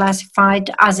one is classified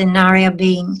as an Arya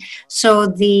being. So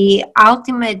the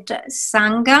ultimate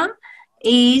Sangha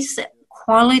is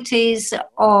qualities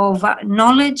of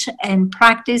knowledge and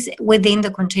practice within the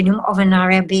continuum of an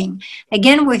Arya being.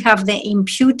 Again, we have the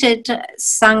imputed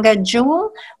Sangha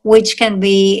jewel, which can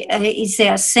be, is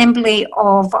the assembly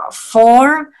of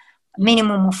 4,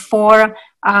 minimum of 4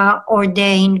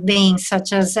 ordained beings,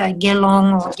 such as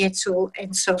Gelong or Getsu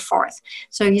and so forth.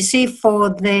 So you see, for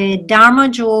the Dharma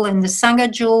jewel and the Sangha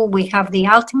jewel, we have the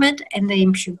ultimate and the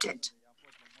imputed.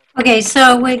 Okay,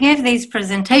 so we gave this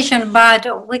presentation,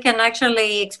 but we can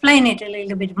actually explain it a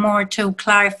little bit more to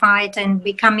clarify it and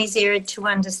become easier to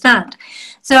understand.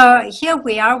 So here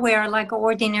we are like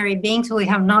ordinary beings. We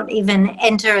have not even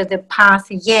entered the path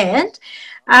yet.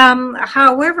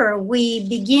 However, we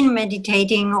begin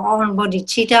meditating on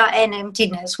bodhicitta and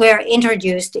emptiness. We are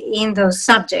introduced in those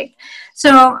subjects.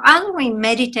 So as we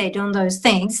meditate on those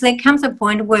things, there comes a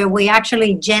point where we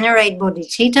actually generate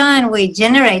bodhicitta and we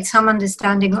generate some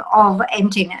understanding of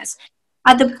emptiness.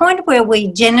 At the point where we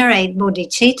generate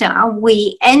bodhicitta,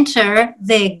 we enter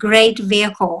the great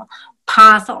vehicle,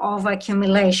 path of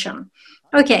accumulation.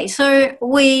 Okay, so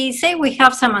we say we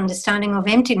have some understanding of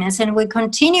emptiness and we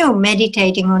continue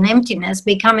meditating on emptiness,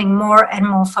 becoming more and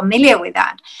more familiar with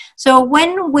that. So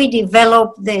when we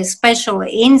develop the special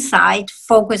insight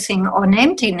focusing on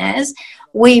emptiness,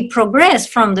 we progress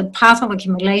from the path of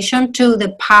accumulation to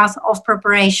the path of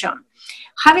preparation.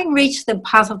 Having reached the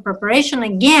path of preparation,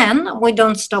 again, we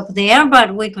don't stop there,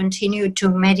 but we continue to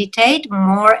meditate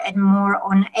more and more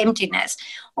on emptiness.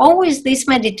 Always this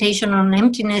meditation on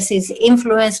emptiness is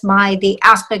influenced by the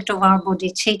aspect of our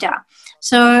bodhicitta.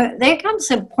 So there comes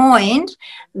a point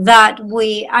that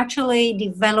we actually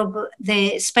develop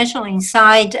the special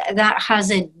insight that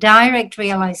has a direct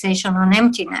realization on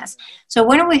emptiness. So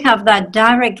when we have that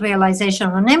direct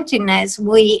realization on emptiness,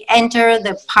 we enter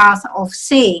the path of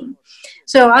seeing.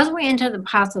 So as we enter the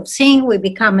path of seeing, we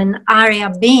become an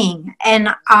Arya being, and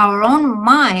our own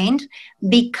mind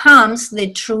becomes the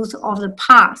truth of the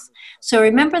path. So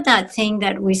remember that thing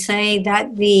that we say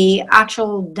that the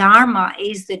actual Dharma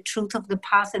is the truth of the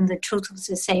path and the truth of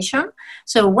cessation.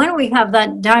 So when we have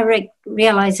that direct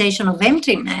realization of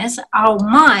emptiness, our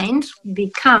mind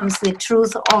becomes the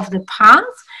truth of the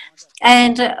path,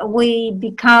 and we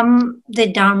become the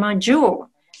Dharma jewel.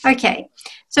 Okay,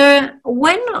 so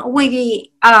when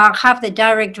we have the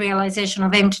direct realization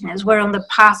of emptiness, we're on the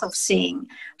path of seeing.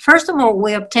 First of all,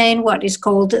 we obtain what is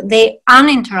called the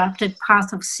uninterrupted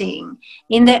path of seeing.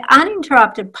 In the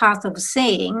uninterrupted path of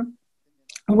seeing,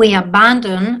 we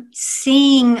abandon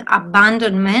seeing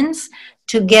abandonments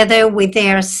together with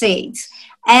their seeds.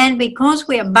 And because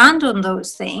we abandon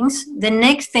those things, the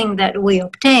next thing that we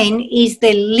obtain is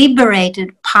the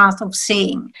liberated path of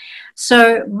seeing.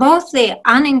 So both the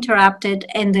uninterrupted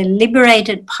and the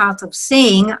liberated path of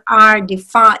seeing are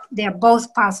defined, they're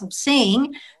both paths of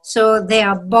seeing, so they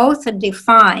are both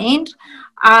defined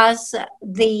as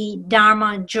the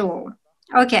Dharma jewel.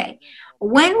 Okay,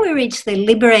 when we reach the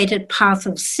liberated path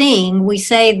of seeing, we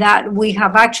say that we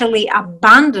have actually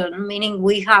abandoned, meaning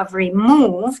we have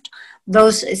removed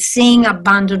those seeing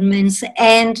abandonments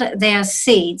and their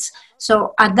seeds.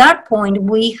 So at that point,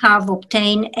 we have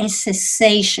obtained a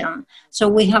cessation. So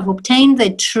we have obtained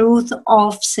the truth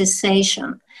of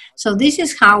cessation. So this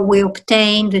is how we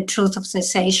obtain the truth of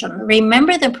cessation.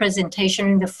 Remember the presentation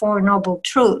in the Four Noble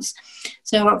Truths.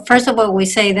 So first of all, we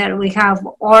say that we have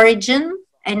origin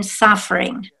and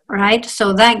suffering, right?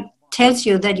 So that tells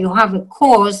you that you have a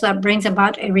cause that brings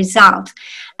about a result.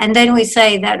 And then we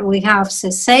say that we have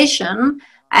cessation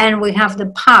and we have the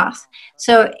path.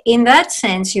 So in that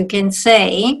sense, you can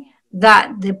say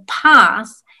that the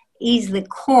path is the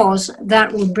cause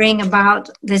that will bring about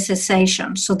the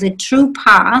cessation. So the true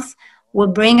path will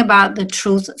bring about the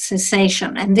truth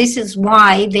cessation. And this is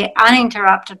why the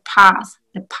uninterrupted path,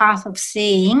 the path of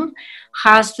seeing,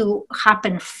 has to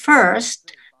happen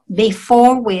first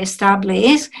before we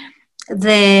establish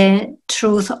the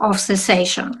truth of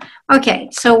cessation. Okay,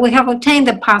 so we have obtained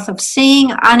the path of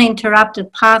seeing,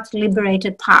 uninterrupted path,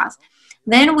 liberated path.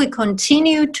 Then we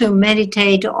continue to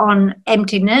meditate on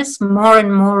emptiness, more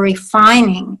and more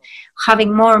refining,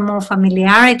 having more and more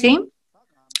familiarity,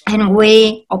 and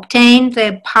we obtain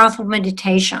the path of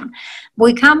meditation.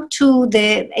 We come to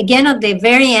again at the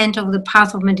very end of the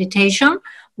path of meditation,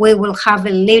 we will have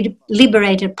a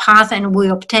liberated path, and we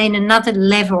obtain another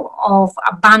level of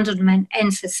abandonment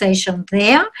and cessation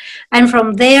there. And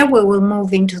from there, we will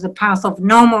move into the path of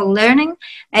normal learning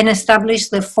and establish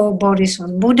the four bodies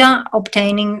of Buddha,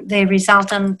 obtaining the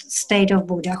resultant state of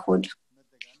Buddhahood.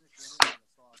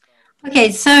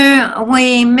 Okay, so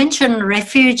we mentioned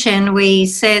refuge, and we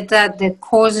said that the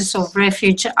causes of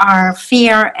refuge are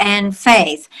fear and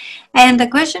faith. And the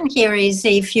question here is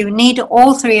if you need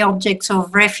all three objects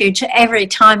of refuge every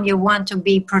time you want to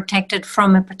be protected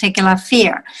from a particular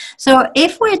fear. So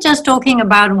if we're just talking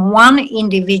about one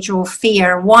individual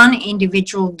fear, one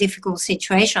individual difficult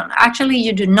situation, actually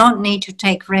you do not need to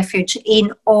take refuge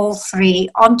in all three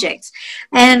objects.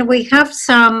 And we have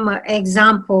some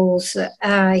examples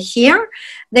here.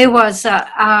 There was the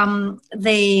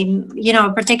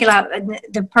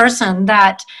person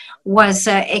that was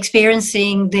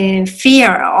experiencing the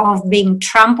fear of being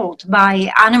trampled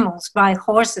by animals, by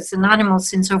horses and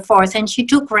animals and so forth. And she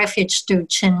took refuge to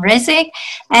Chenrezig,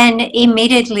 and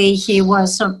immediately he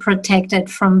was protected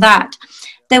from that.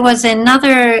 There was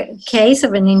another case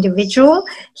of an individual.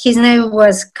 His name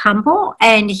was Kampo,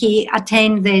 and he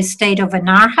attained the state of an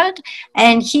arhat,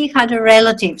 and he had a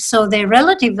relative. So the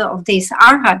relative of this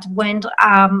arhat went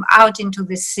out into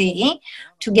the sea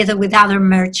together with other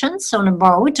merchants on a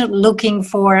boat looking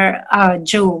for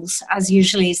jewels, as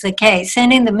usually is the case.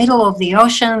 And in the middle of the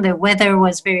ocean, the weather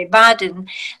was very bad and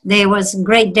there was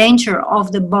great danger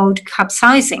of the boat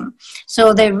capsizing.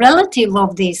 So the relative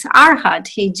of this arhat,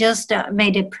 he just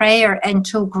made a prayer and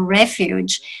took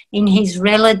refuge in his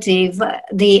relative,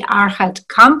 the arhat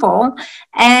Kampo,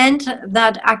 and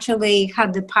that actually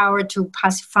had the power to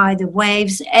pacify the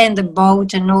waves, and the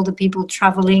boat and all the people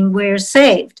traveling were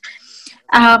saved.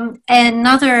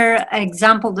 Another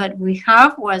example that we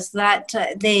have was that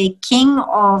the king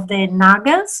of the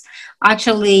Nagas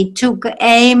actually took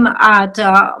aim at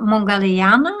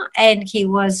Mongalayana, and he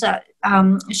was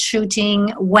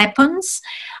shooting weapons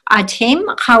at him.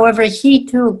 However, he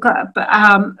took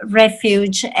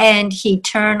refuge and he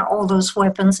turned all those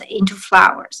weapons into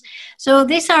flowers. So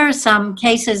these are some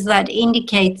cases that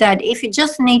indicate that if you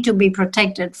just need to be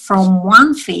protected from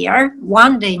one fear,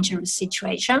 one dangerous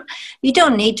situation, you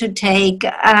don't need to take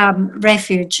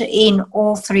refuge in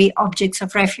all three objects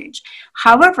of refuge.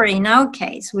 However, in our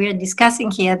case, we are discussing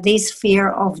here this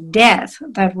fear of death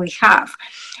that we have,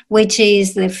 which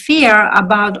is the fear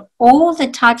about all the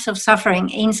types of suffering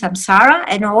in samsara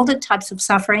and all the types of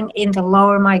suffering in the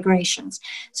lower migrations.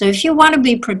 So if you want to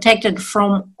be protected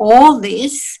from all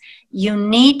this, you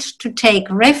need to take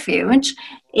refuge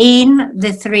in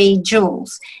the three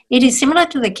jewels. It is similar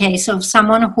to the case of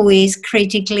someone who is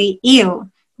critically ill.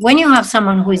 When you have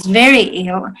someone who is very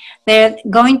ill, they're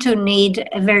going to need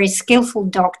a very skillful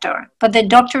doctor, but the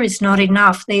doctor is not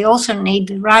enough. They also need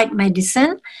the right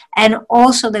medicine, and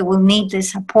also they will need the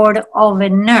support of a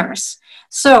nurse.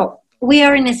 So we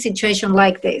are in a situation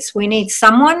like this. We need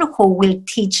someone who will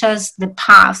teach us the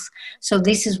path. So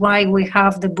this is why we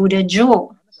have the Buddha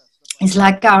jewel. It's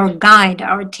like our guide,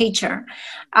 our teacher.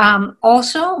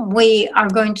 Also, we are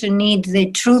going to need the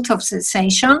truth of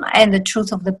cessation and the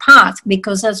truth of the path,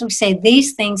 because as we say,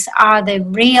 these things are the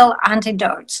real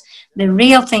antidotes. The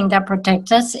real thing that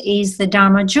protects us is the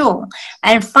Dharma jewel.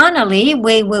 And finally,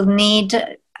 we will need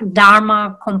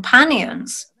Dharma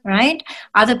companions, right?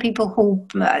 Other people who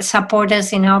support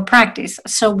us in our practice.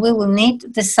 So we will need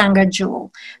the Sangha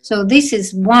jewel. So this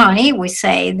is why we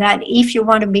say that if you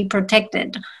want to be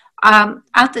protected,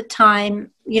 at the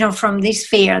time, from this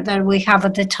fear that we have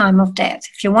at the time of death.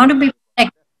 If you want to be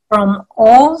protected from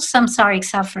all samsaric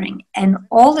suffering and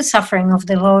all the suffering of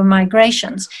the lower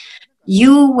migrations,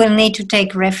 you will need to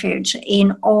take refuge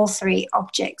in all three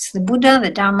objects, the Buddha,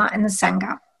 the Dharma, and the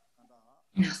Sangha.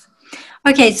 Yes.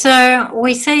 Okay, so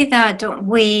we say that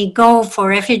we go for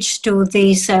refuge to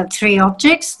these three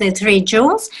objects, the three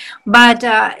jewels, but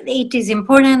it is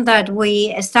important that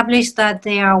we establish that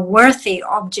they are worthy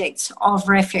objects of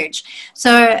refuge.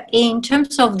 So in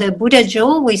terms of the Buddha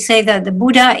jewel, we say that the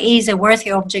Buddha is a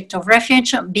worthy object of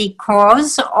refuge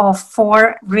because of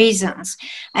 4 reasons.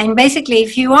 And basically,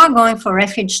 if you are going for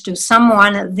refuge to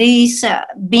someone, this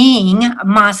being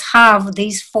must have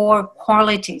these 4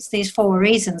 qualities. These 4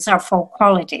 reasons are 4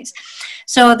 qualities.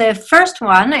 So the first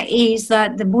one is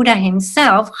that the Buddha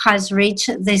himself has reached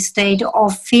the state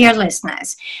of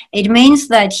fearlessness. It means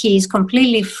that he is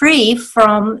completely free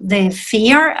from the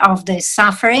fear of the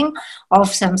suffering of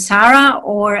samsara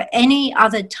or any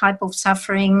other type of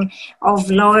suffering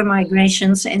of lower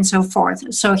migrations and so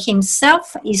forth. So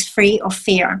himself is free of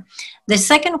fear. The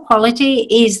second quality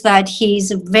is that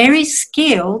he's very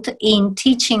skilled in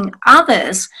teaching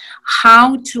others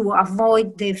how to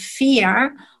avoid the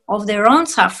fear of their own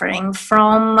suffering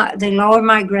from the lower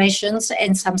migrations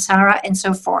and samsara and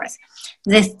so forth.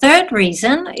 The third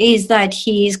reason is that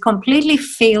he is completely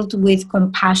filled with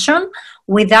compassion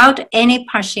without any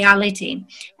partiality.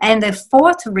 And the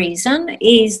fourth reason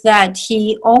is that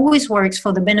he always works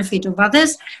for the benefit of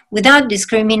others without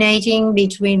discriminating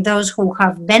between those who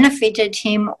have benefited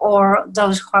him or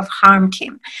those who have harmed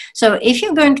him. So if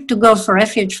you're going to go for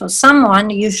refuge for someone,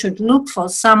 you should look for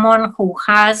someone who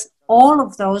has all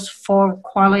of those 4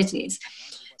 qualities.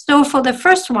 So for the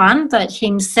first one, that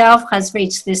himself has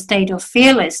reached the state of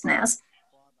fearlessness,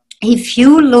 if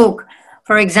you look,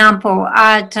 for example,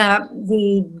 at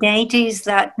the deities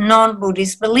that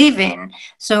non-Buddhists believe in,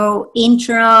 so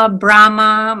Indra,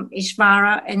 Brahma,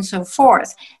 Ishvara, and so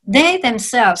forth, they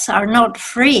themselves are not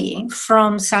free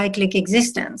from cyclic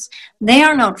existence. They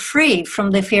are not free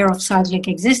from the fear of cyclic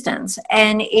existence.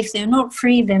 And if they're not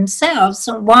free themselves,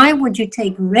 why would you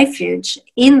take refuge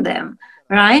in them?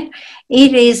 Right?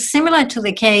 It is similar to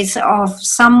the case of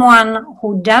someone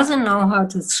who doesn't know how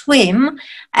to swim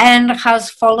and has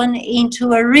fallen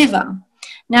into a river.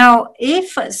 Now,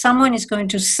 if someone is going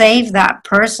to save that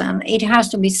person, it has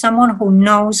to be someone who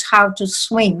knows how to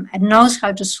swim and knows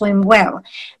how to swim well.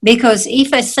 Because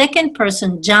if a second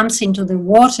person jumps into the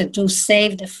water to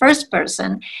save the first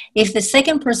person, if the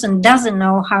second person doesn't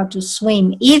know how to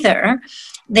swim either,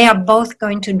 they are both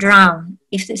going to drown.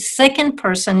 If the second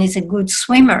person is a good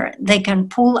swimmer, they can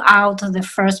pull out the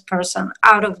first person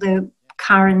out of the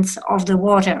currents of the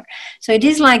water. So it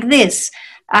is like this.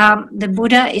 The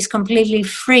Buddha is completely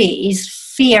free, is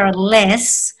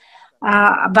fearless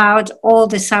about all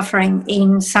the suffering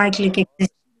in cyclic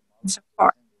existence and so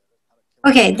forth.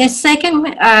 Okay, the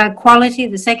second quality,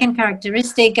 the second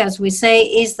characteristic, as we say,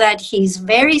 is that he's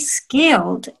very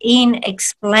skilled in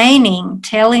explaining,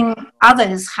 telling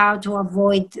others how to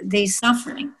avoid this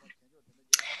suffering.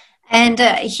 And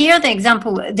here the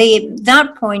example,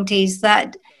 that point is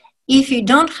that if you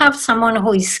don't have someone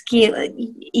who is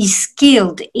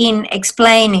skilled in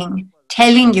explaining,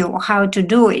 telling you how to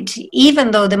do it,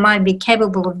 even though they might be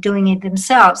capable of doing it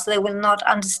themselves, they will not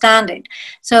understand it.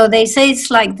 So they say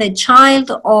it's like the child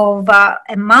of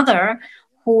a mother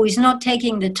who is not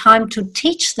taking the time to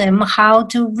teach them how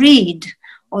to read,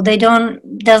 or they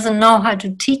doesn't know how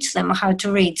to teach them how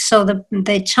to read. So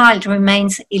the child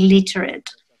remains illiterate.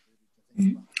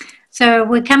 So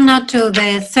we come now to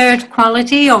the third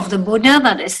quality of the Buddha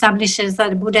that establishes that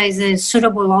the Buddha is a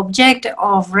suitable object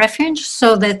of refuge.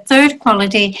 So the third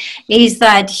quality is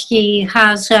that he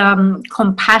has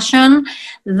compassion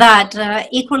that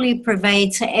equally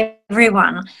pervades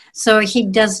everyone. So he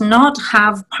does not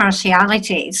have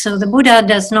partiality. So the Buddha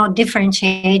does not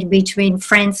differentiate between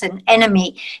friends and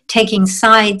enemy, taking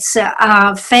sides,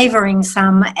 favoring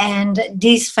some and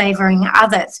disfavoring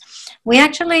others. We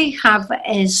actually have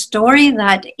a story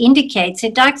that indicates,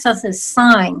 it acts as a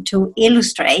sign to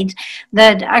illustrate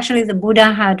that actually the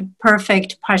Buddha had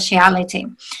perfect partiality.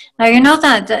 Now, you know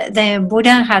that the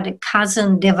Buddha had a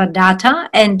cousin, Devadatta,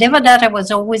 and Devadatta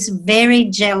was always very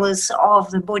jealous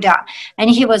of the Buddha, and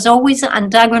he was always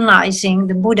antagonizing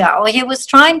the Buddha, or he was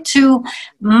trying to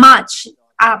match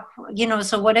up, you know,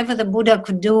 so whatever the Buddha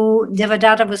could do,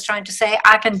 Devadatta was trying to say,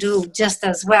 I can do just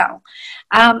as well.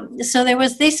 So there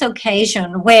was this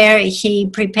occasion where he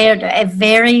prepared a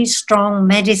very strong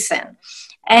medicine,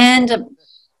 and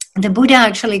the Buddha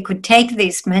actually could take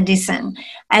this medicine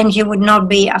and he would not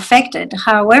be affected.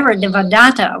 However,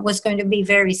 Devadatta was going to be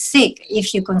very sick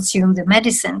if you consume the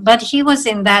medicine. But he was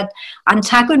in that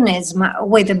antagonism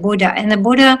with the Buddha. And the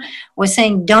Buddha was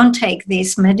saying, don't take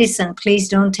this medicine. Please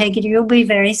don't take it. You'll be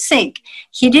very sick.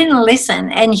 He didn't listen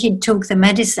and he took the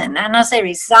medicine. And as a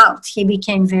result, he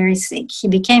became very sick. He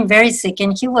became very sick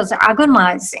and he was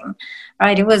agonizing,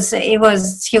 right? He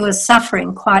was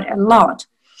suffering quite a lot.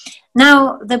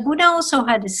 Now, the Buddha also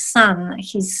had a son.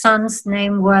 His son's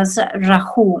name was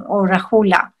Rahu or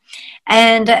Rahula.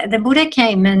 And the Buddha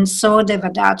came and saw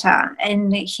Devadatta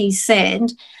and he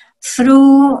said,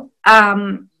 through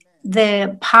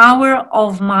the power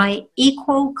of my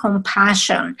equal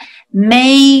compassion,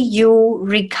 may you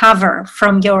recover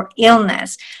from your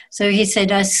illness. So he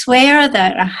said, I swear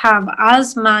that I have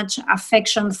as much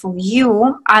affection for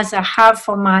you as I have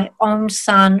for my own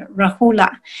son,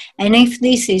 Rahula. And if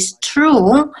this is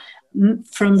true,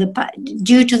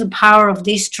 due to the power of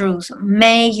this truth,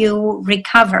 may you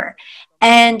recover.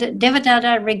 And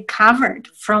Devadatta recovered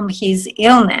from his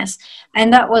illness.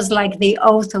 And that was like the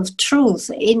oath of truth.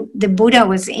 The Buddha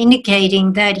was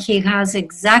indicating that he has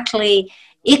exactly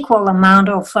equal amount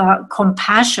of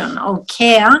compassion or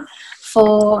care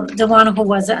for the one who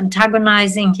was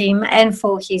antagonizing him and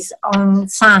for his own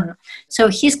son. So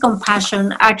his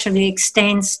compassion actually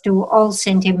extends to all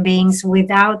sentient beings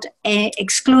without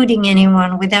excluding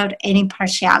anyone, without any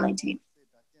partiality.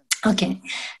 Okay,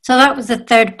 so that was the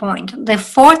third point. The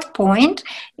fourth point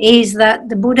is that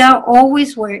the Buddha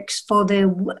always works for the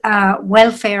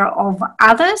welfare of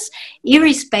others,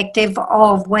 irrespective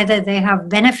of whether they have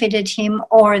benefited him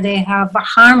or they have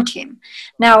harmed him.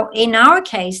 Now, in our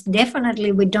case,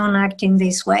 definitely we don't act in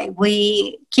this way.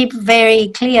 We keep very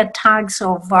clear tags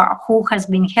of who has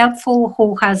been helpful,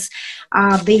 who has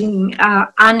been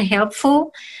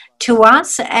unhelpful to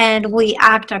us, and we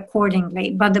act accordingly.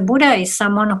 But the Buddha is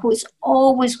someone who is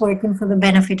always working for the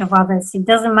benefit of others. It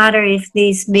doesn't matter if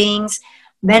these beings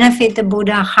benefit the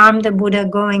Buddha, harm the Buddha,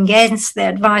 go against the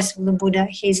advice of the Buddha.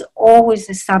 He's always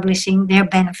establishing their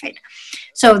benefit.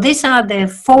 So these are the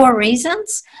four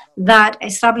reasons that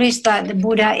establish that the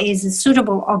Buddha is a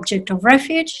suitable object of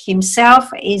refuge. Himself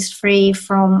is free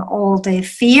from all the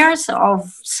fears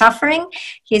of suffering.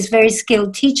 He's a very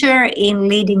skilled teacher in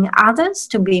leading others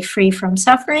to be free from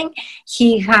suffering.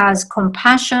 He has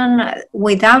compassion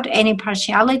without any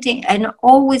partiality and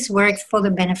always works for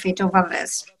the benefit of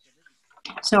others.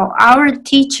 So our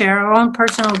teacher, our own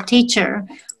personal teacher,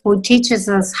 who teaches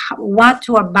us what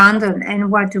to abandon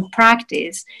and what to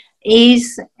practice,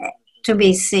 is to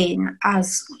be seen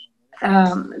as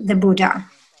the Buddha,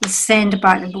 sent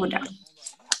by the Buddha.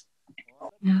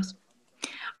 Yes.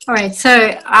 All right,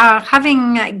 so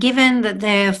having given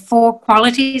the four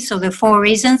qualities or the four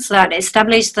reasons that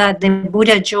establish that the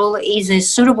Buddha jewel is a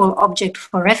suitable object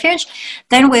for refuge,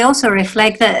 then we also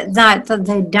reflect that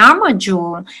the Dharma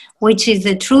jewel, which is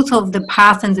the truth of the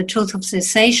path and the truth of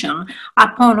cessation,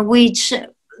 upon which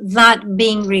that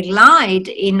being relied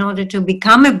in order to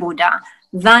become a Buddha,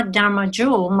 that Dharma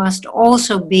jewel must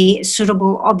also be a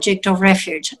suitable object of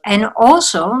refuge. And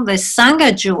also the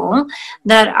Sangha jewel,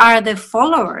 that are the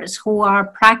followers who are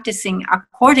practicing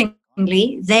accordingly,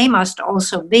 they must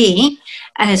also be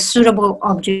a suitable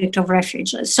object of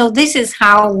refuge. So this is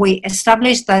how we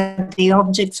establish that the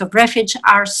objects of refuge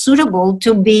are suitable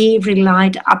to be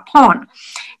relied upon.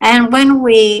 And when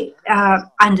we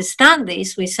understand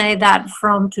this, we say that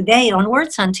from today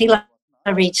onwards, until I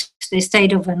reach the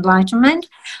state of enlightenment,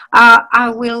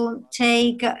 I will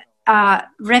take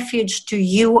refuge to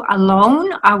you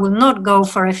alone. I will not go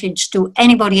for refuge to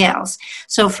anybody else.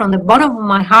 So from the bottom of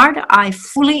my heart, I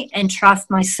fully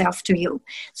entrust myself to you.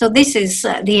 So this is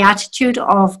the attitude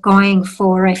of going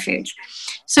for refuge.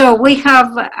 So we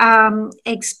have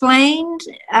explained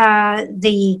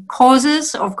the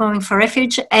causes of going for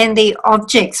refuge and the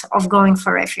objects of going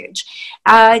for refuge.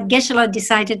 Geshe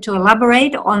decided to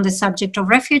elaborate on the subject of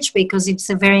refuge because it's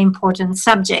a very important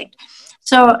subject.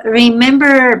 So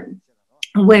remember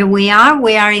where we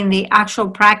are in the actual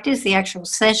practice, the actual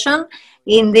session.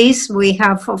 In this, we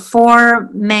have 4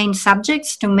 main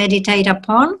subjects to meditate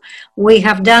upon. We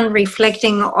have done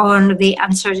reflecting on the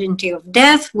uncertainty of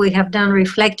death. We have done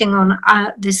reflecting on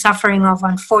the suffering of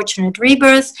unfortunate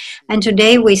rebirth. And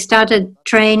today we started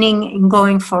training in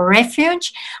going for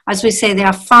refuge. As we say, there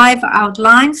are 5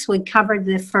 outlines. We covered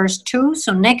the first 2.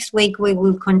 So next week we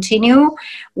will continue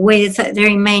with the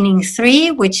remaining 3,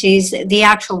 which is the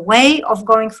actual way of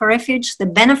going for refuge, the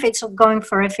benefits of going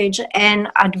for refuge, and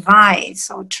advice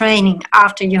or training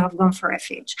after you have gone for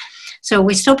refuge. So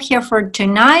we stop here for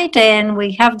tonight, and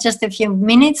we have just a few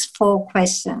minutes for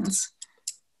questions.